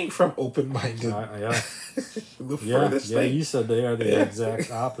furthest thing from open-minded. Yeah. The furthest thing. Yeah, you said they are the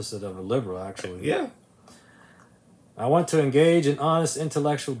exact opposite of a liberal, actually. Yeah. I want to engage in honest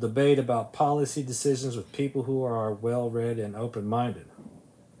intellectual debate about policy decisions with people who are well-read and open-minded.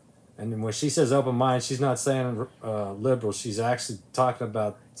 And when she says open mind, she's not saying liberal. She's actually talking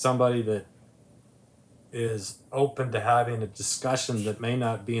about somebody that is open to having a discussion that may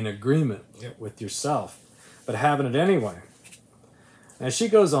not be in agreement with yourself, but having it anyway. And she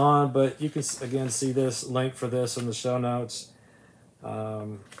goes on, but you can again see this link for this in the show notes.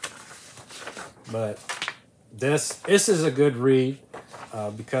 But this is a good read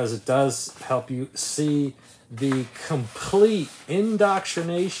because it does help you see the complete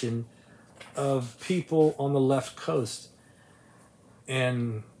indoctrination of people on the left coast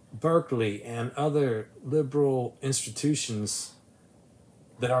and Berkeley and other liberal institutions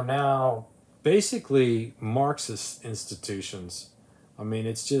that are now basically Marxist institutions. I mean,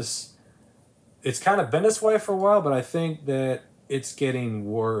 it's kind of been this way for a while, but I think that it's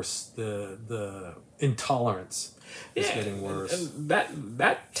getting worse. The intolerance is getting worse. And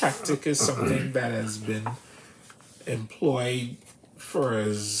that tactic is something that has been employed for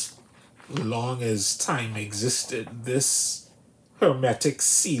as long as time existed. This hermetic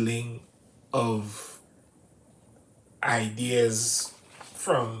sealing of ideas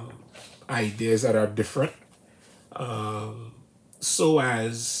from ideas that are different, so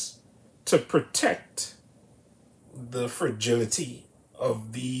as to protect the fragility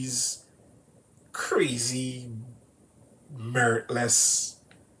of these crazy, meritless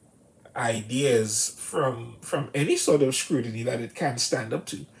ideas from any sort of scrutiny that it can stand up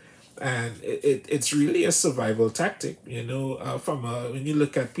to. And it's really a survival tactic, when you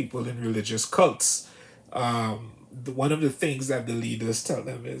look at people in religious cults, one of the things that the leaders tell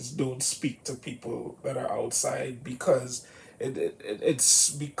them is don't speak to people that are outside, because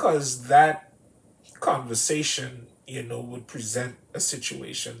it's because that conversation would present a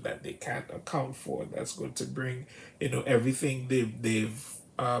situation that they can't account for, that's going to bring everything they've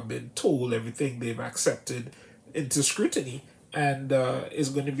been told, everything they've accepted into scrutiny, and is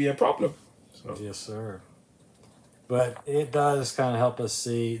going to be a problem. So. Yes, sir. But it does kind of help us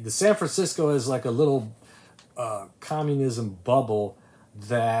see the San Francisco is like a little communism bubble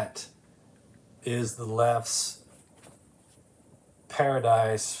that is the left's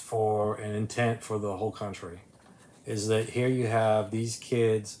paradise for an intent for the whole country. Is that here you have these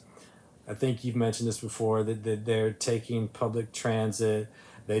kids, I think you've mentioned this before, that they're taking public transit,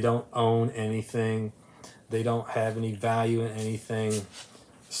 they don't own anything, they don't have any value in anything,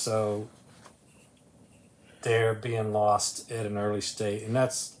 so they're being lost at an early state, and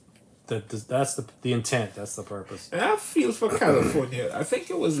that's the intent, that's the purpose. And I feel for California. I think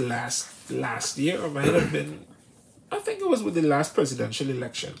it was last year, or might have been, I think it was with the last presidential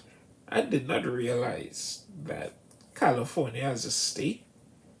election. I did not realize that California as a state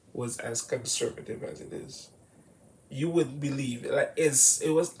was as conservative as it is. You wouldn't believe it. Like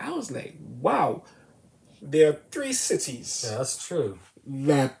it was. I was like, wow. There are 3 cities. Yeah, that's true.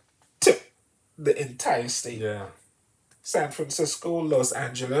 That tip the entire state. Yeah. San Francisco, Los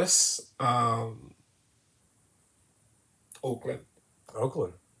Angeles, Oakland.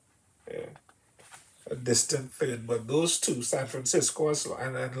 Oakland. Yeah. A distant third, but those 2, San Francisco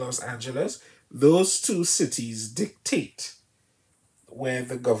and Los Angeles, those 2 cities dictate where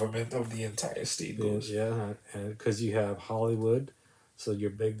the government of the entire state goes. Yeah, and because you have Hollywood, so you're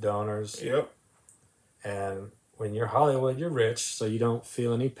big donors. Yep. And when you're Hollywood, you're rich, so you don't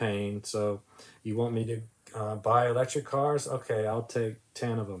feel any pain. So you want me to buy electric cars? Okay, I'll take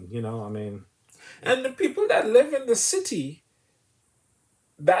 10 of them. I mean. And the people that live in the city,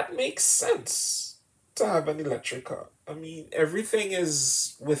 that makes sense to have an electric car. I mean, everything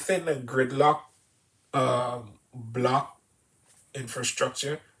is within a gridlock block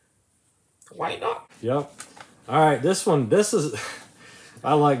infrastructure. Why not? Yep. All right, this is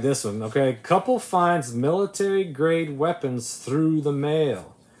I like this one. Okay, couple finds military grade weapons through the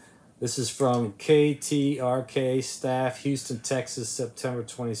mail. This is from KTRK staff, Houston, Texas, September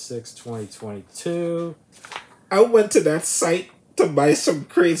 26, 2022. I went to that site to buy some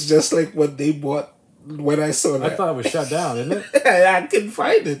crates just like what they bought when I saw that. I thought it was shut down, didn't it? I couldn't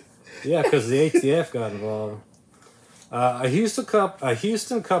find it. Yeah, because the ATF got involved. A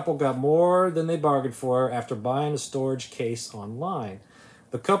Houston couple got more than they bargained for after buying a storage case online.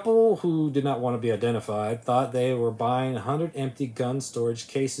 The couple, who did not want to be identified, thought they were buying 100 empty gun storage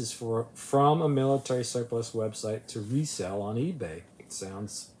cases from a military surplus website to resell on eBay. It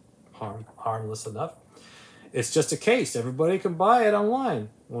sounds harmless enough. It's just a case. Everybody can buy it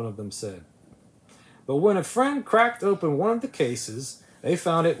online, one of them said. But when a friend cracked open one of the cases, they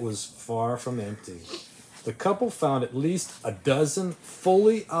found it was far from empty. The couple found at least a dozen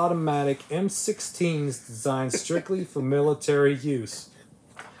fully automatic M16s designed strictly for military use.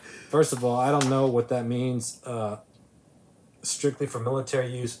 First of all, I don't know what that means. strictly for military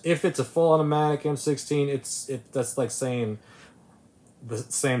use. If it's a full automatic M16, that's like saying the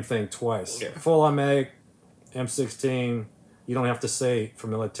same thing twice. Yeah. Full automatic M16, you don't have to say for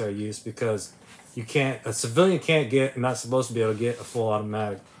military use because a civilian can't get, not supposed to be able to get a full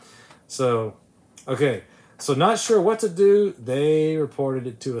automatic. So, okay. So not sure what to do. They reported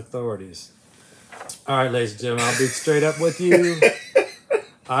it to authorities. All right, ladies and gentlemen, I'll be straight up with you.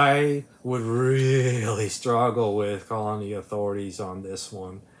 I would really struggle with calling the authorities on this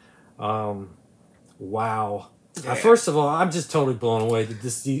one. Wow. Yeah. First of all, I'm just totally blown away that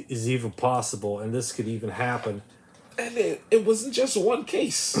this is even possible and this could even happen. And it wasn't just one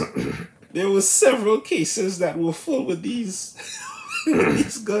case. There was several cases that were full with these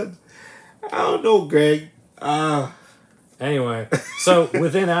these guns. I don't know, Greg. Anyway, so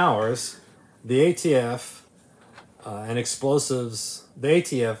within hours, the ATF and explosives, the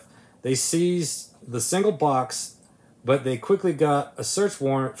ATF, they seized the single box, but they quickly got a search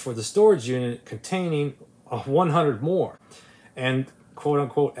warrant for the storage unit containing 100 more. And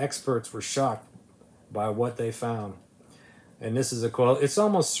quote-unquote experts were shocked by what they found. And this is a quote: "It's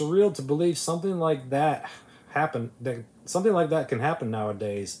almost surreal to believe something like that something like that can happen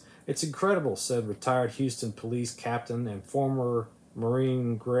nowadays. It's incredible," said retired Houston police captain and former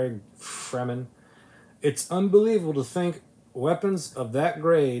Marine Greg Freeman. "It's unbelievable to think weapons of that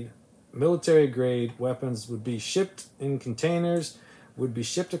grade, military grade weapons, would be shipped in containers, would be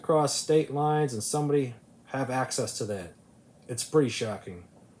shipped across state lines, and somebody have access to that. It's pretty shocking."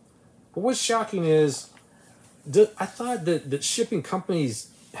 But what's shocking is, I thought that shipping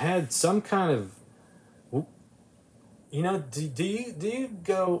companies had some kind of, do you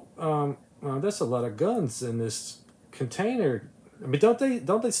go, well, there's a lot of guns in this container. I mean, don't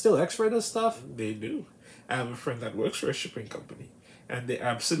they still X-ray this stuff? They do. I have a friend that works for a shipping company, and they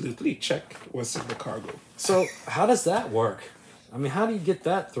absolutely check what's in the cargo. So how does that work? I mean, how do you get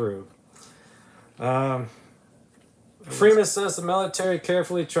that through? Freeman says the military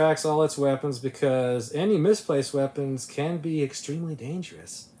carefully tracks all its weapons because any misplaced weapons can be extremely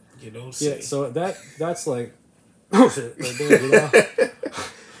dangerous. You don't say. Yeah, so that's like, right there, you know?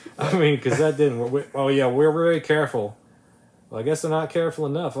 I mean, because that didn't work. Oh yeah, we're very careful. Well, I guess they're not careful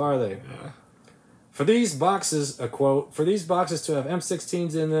enough, are they? For these boxes, a quote, "For these boxes to have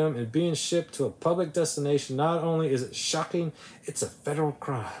M16s in them and being shipped to a public destination, not only is it shocking, it's a federal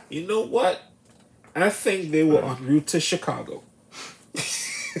crime." You know what? I think they were en route to Chicago.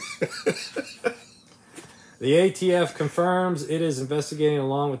 The ATF confirms it is investigating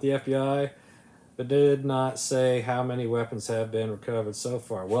along with the FBI, but did not say how many weapons have been recovered so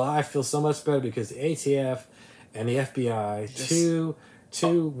far. Well, I feel so much better because the ATF and the FBI,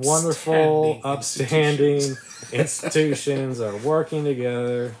 two wonderful, upstanding institutions, are working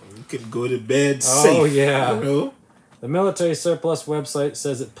together. You can go to bed safe. Oh, yeah. You know? The military surplus website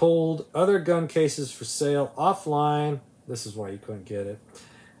says it pulled other gun cases for sale offline. This is why you couldn't get it.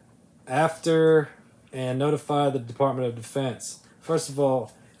 After and notified the Department of Defense. First of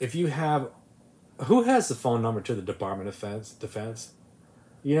all, if you have, who has the phone number to the Department of Defense?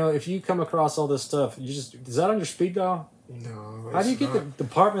 You know, if you come across all this stuff, is that on your speed dial? No. How do you get the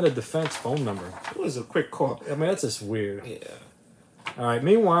Department of Defense phone number? It was a quick call. I mean, that's just weird. Yeah. All right.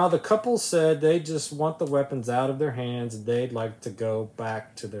 Meanwhile, the couple said they just want the weapons out of their hands. They'd like to go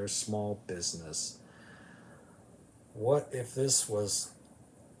back to their small business. What if this was?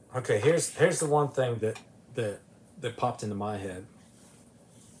 Okay, here's the one thing that popped into my head,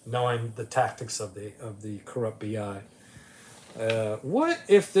 knowing the tactics of the corrupt BI. What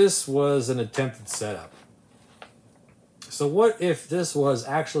if this was an attempted setup? So what if this was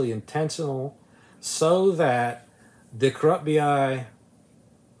actually intentional, so that the corrupt BI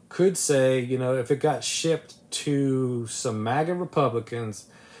could say, you know, if it got shipped to some MAGA Republicans,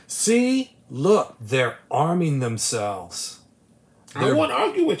 see, look, they're arming themselves. I won't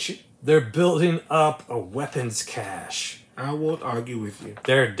argue with you. They're building up a weapons cache. I won't argue with you.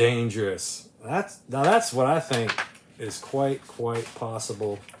 They're dangerous. That's what I think is quite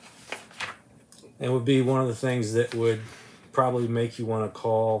possible, and would be one of the things that would probably make you want to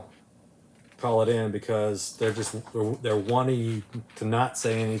call it in, because they're wanting you to not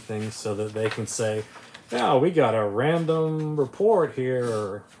say anything so that they can say, "Yeah, we got a random report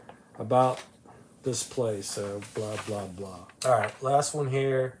here about this place," blah blah blah. All right, last one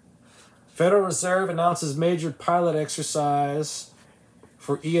here. Federal Reserve announces major pilot exercise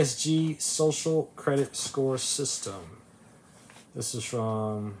for ESG social credit score system. This is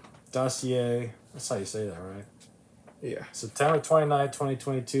from Dossier. That's how you say that, right? Yeah. September 29,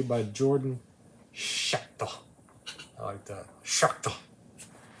 2022 by Jordan Schechter. I like that. Schechter.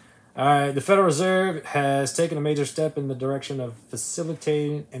 All right, the Federal Reserve has taken a major step in the direction of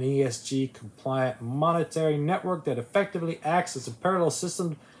facilitating an ESG compliant monetary network that effectively acts as a parallel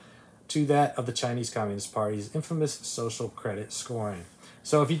system to that of the Chinese Communist Party's infamous social credit scoring.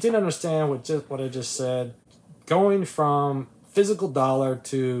 So, if you didn't understand what I just said, going from physical dollar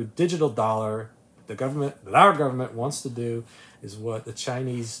to digital dollar, our government wants to do is what the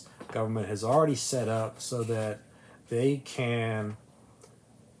Chinese government has already set up so that they can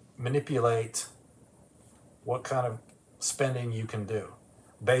manipulate what kind of spending you can do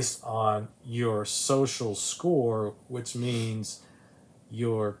based on your social score, which means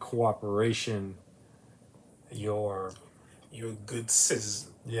your cooperation, your You're a good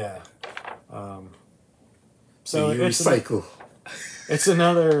citizen. yeah. So you it's recycle. it's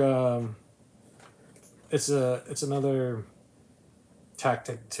another it's another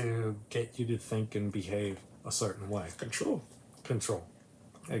tactic to get you to think and behave a certain way. Control.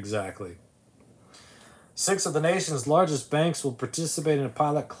 Exactly. 6 of the nation's largest banks will participate in a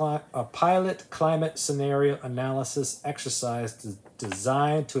pilot climate scenario analysis exercise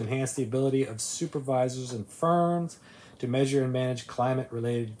designed to enhance the ability of supervisors and firms to measure and manage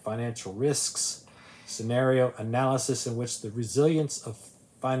climate-related financial risks. Scenario analysis in which the resilience of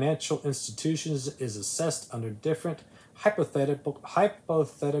financial institutions is assessed under different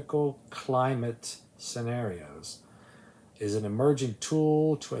hypothetical climate scenarios is an emerging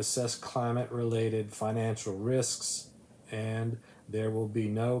tool to assess climate-related financial risks, and there will be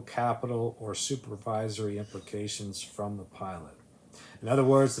no capital or supervisory implications from the pilot. In other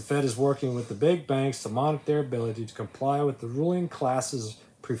words, the Fed is working with the big banks to monitor their ability to comply with the ruling class's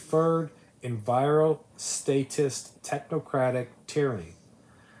preferred enviro-statist technocratic tyranny.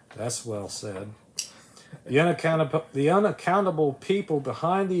 That's well said. The unaccountable people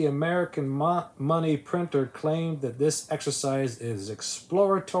behind the American money printer claim that this exercise is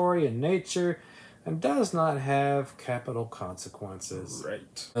exploratory in nature and does not have capital consequences.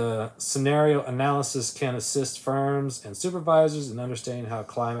 Right. Scenario analysis can assist firms and supervisors in understanding how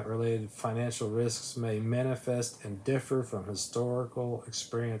climate-related financial risks may manifest and differ from historical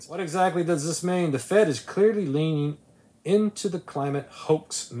experience. What exactly does this mean? The Fed is clearly leaning into the climate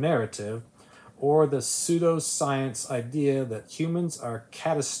hoax narrative, or the pseudoscience idea that humans are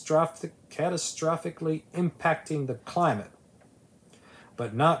catastrophically impacting the climate,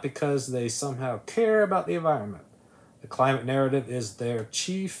 but not because they somehow care about the environment. The climate narrative is their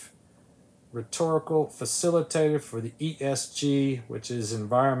chief rhetorical facilitator for the ESG, which is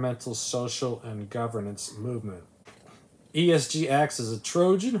Environmental, Social, and Governance movement. ESG acts as a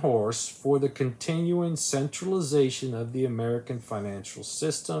Trojan horse for the continuing centralization of the American financial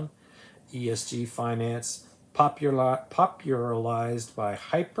system. ESG finance, popularized by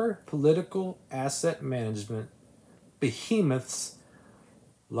hyper-political asset management behemoths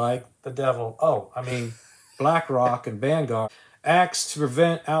like BlackRock and Vanguard, acts to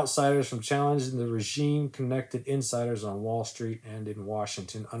prevent outsiders from challenging the regime-connected insiders on Wall Street and in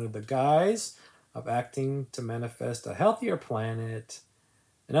Washington under the guise of acting to manifest a healthier planet.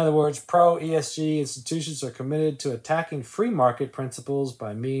 In other words, pro-ESG institutions are committed to attacking free market principles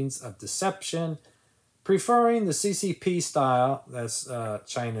by means of deception, preferring the CCP style, that's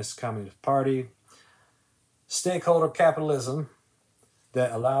China's Communist Party, stakeholder capitalism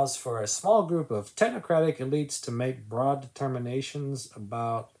that allows for a small group of technocratic elites to make broad determinations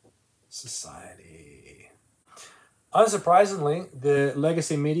about society. Unsurprisingly, the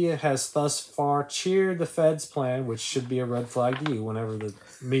legacy media has thus far cheered the Fed's plan, which should be a red flag to you whenever the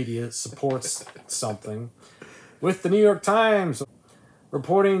media supports something, with the New York Times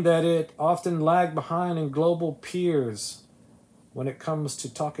reporting that it often lagged behind in global peers when it comes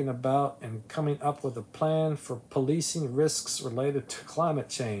to talking about and coming up with a plan for policing risks related to climate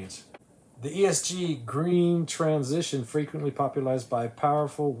change. The ESG green transition, frequently popularized by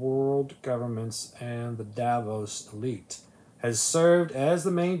powerful world governments and the Davos elite, has served as the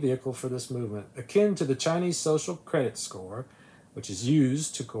main vehicle for this movement, akin to the Chinese social credit score, which is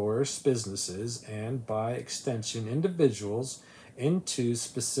used to coerce businesses and, by extension, individuals into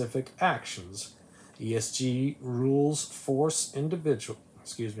specific actions. ESG rules force individuals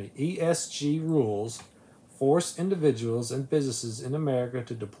and businesses in America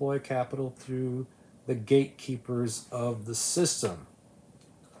to deploy capital through the gatekeepers of the system.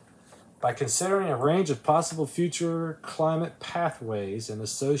 By considering a range of possible future climate pathways and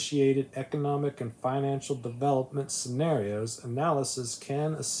associated economic and financial development scenarios, analysis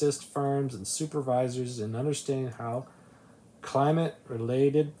can assist firms and supervisors in understanding how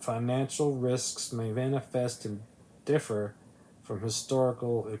climate-related financial risks may manifest and differ from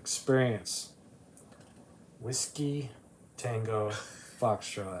historical experience. Whiskey Tango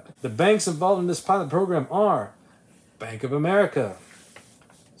Foxtrot. The banks involved in this pilot program are Bank of America,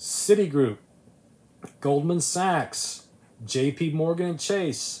 Citigroup, Goldman Sachs, J.P. Morgan and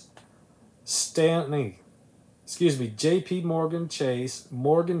Chase, J.P. Morgan Chase,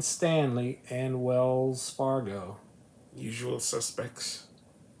 Morgan Stanley, and Wells Fargo. Usual suspects.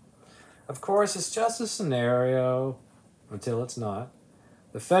 Of course, it's just a scenario until it's not.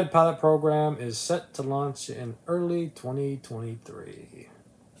 The Fed pilot program is set to launch in early 2023.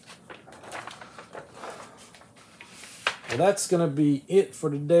 Well, that's going to be it for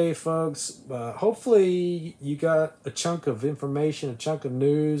today, folks. Hopefully, you got a chunk of information, a chunk of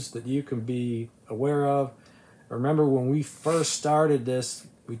news that you can be aware of. Remember, when we first started this,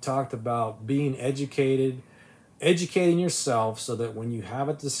 we talked about being educated, educating yourself so that when you have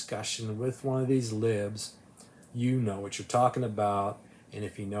a discussion with one of these libs, you know what you're talking about. And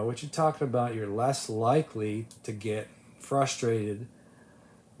if you know what you're talking about, you're less likely to get frustrated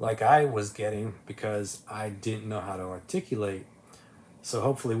like I was getting because I didn't know how to articulate. So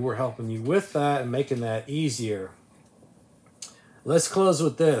hopefully we're helping you with that and making that easier. Let's close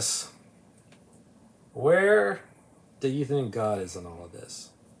with this. Where do you think God is in all of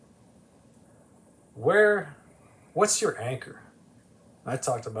this? What's your anchor? I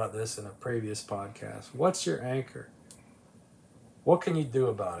talked about this in a previous podcast. What's your anchor? What can you do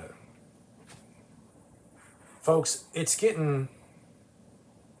about it? Folks, it's getting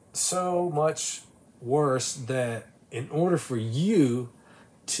so much worse that in order for you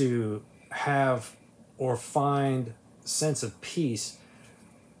to have or find sense of peace,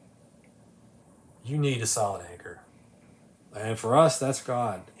 you need a solid anchor. And for us, that's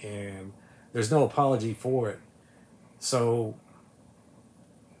God. And there's no apology for it. So,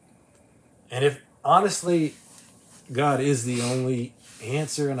 and if honestly, God is the only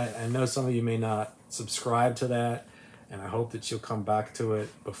answer, and I know some of you may not subscribe to that, and I hope that you'll come back to it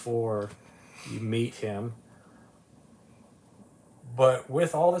before you meet him. But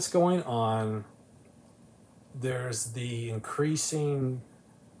with all that's going on, there's the increasing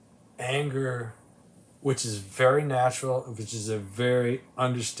anger, which is very natural, which is a very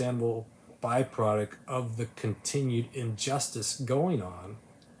understandable byproduct of the continued injustice going on,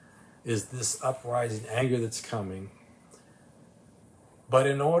 is this uprising anger that's coming. But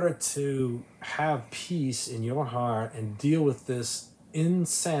in order to have peace in your heart and deal with this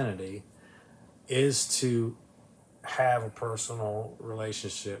insanity is to have a personal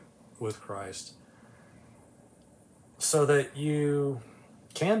relationship with Christ so that you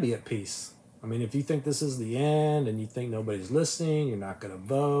can be at peace. I mean, if you think this is the end and you think nobody's listening, you're not going to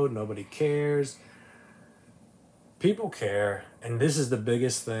vote, nobody cares. People care, and this is the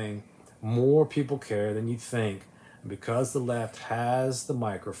biggest thing. More people care than you think. Because the left has the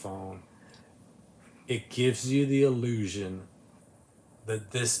microphone, it gives you the illusion that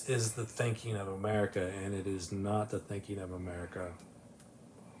this is the thinking of America, and it is not the thinking of America.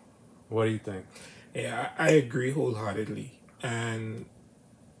 What do you think? Yeah, I agree wholeheartedly. And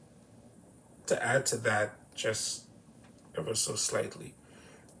to add to that, just ever so slightly,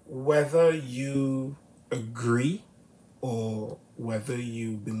 whether you agree or whether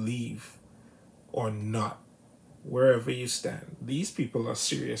you believe or not, wherever you stand, these people are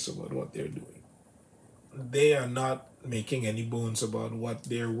serious about what they're doing. They are not making any bones about what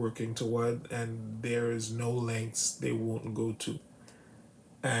they're working toward, and there is no lengths they won't go to.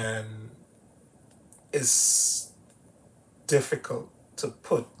 And it's difficult to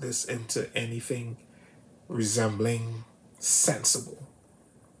put this into anything resembling sensible.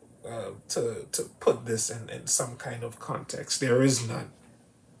 To put this in some kind of context. There is none.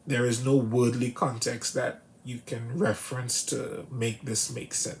 There is no wordly context that you can reference to make this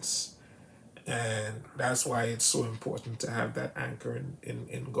make sense. And that's why it's so important to have that anchor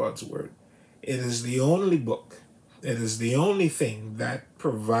in God's Word. It is the only book, it is the only thing that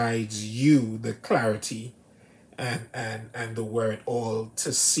provides you the clarity and the wherewithal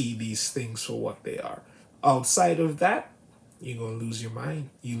to see these things for what they are. Outside of that, you're going to lose your mind.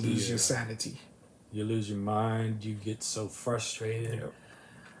 You lose your sanity. You lose your mind. You get so frustrated. Yep.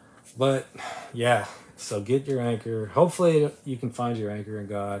 But, yeah, so get your anchor. Hopefully you can find your anchor in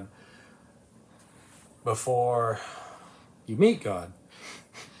God before you meet God.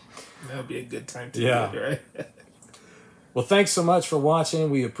 That'll be a good time to do it, right? Well, thanks so much for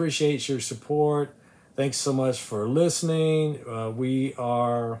watching. We appreciate your support. Thanks so much for listening. We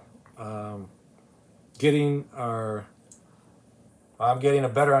are I'm getting a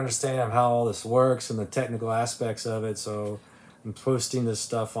better understanding of how all this works and the technical aspects of it. So I'm posting this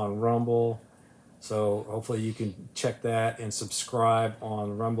stuff on Rumble. So hopefully you can check that and subscribe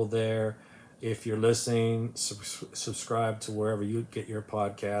on Rumble there. If you're listening, subscribe to wherever you get your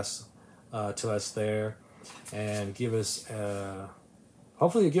podcasts to us there, and give us.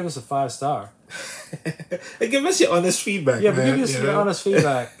 Hopefully, you give us a 5-star. And give us your honest feedback. Yeah, man, but give us your honest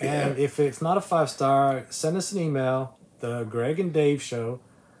feedback. And Yeah. if it's not a 5-star, send us an email, the Greg and Dave Show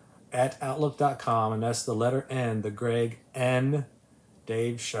at outlook.com. And that's the letter N, the Greg N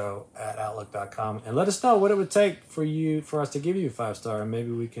Dave Show at outlook.com. And let us know what it would take for us to give you a 5-star. And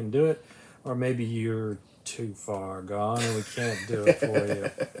maybe we can do it. Or maybe you're too far gone and we can't do it for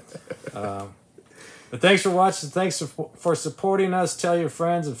you. But thanks for watching. Thanks for supporting us. Tell your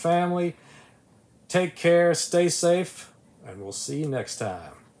friends and family. Take care. Stay safe. And we'll see you next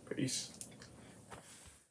time. Peace.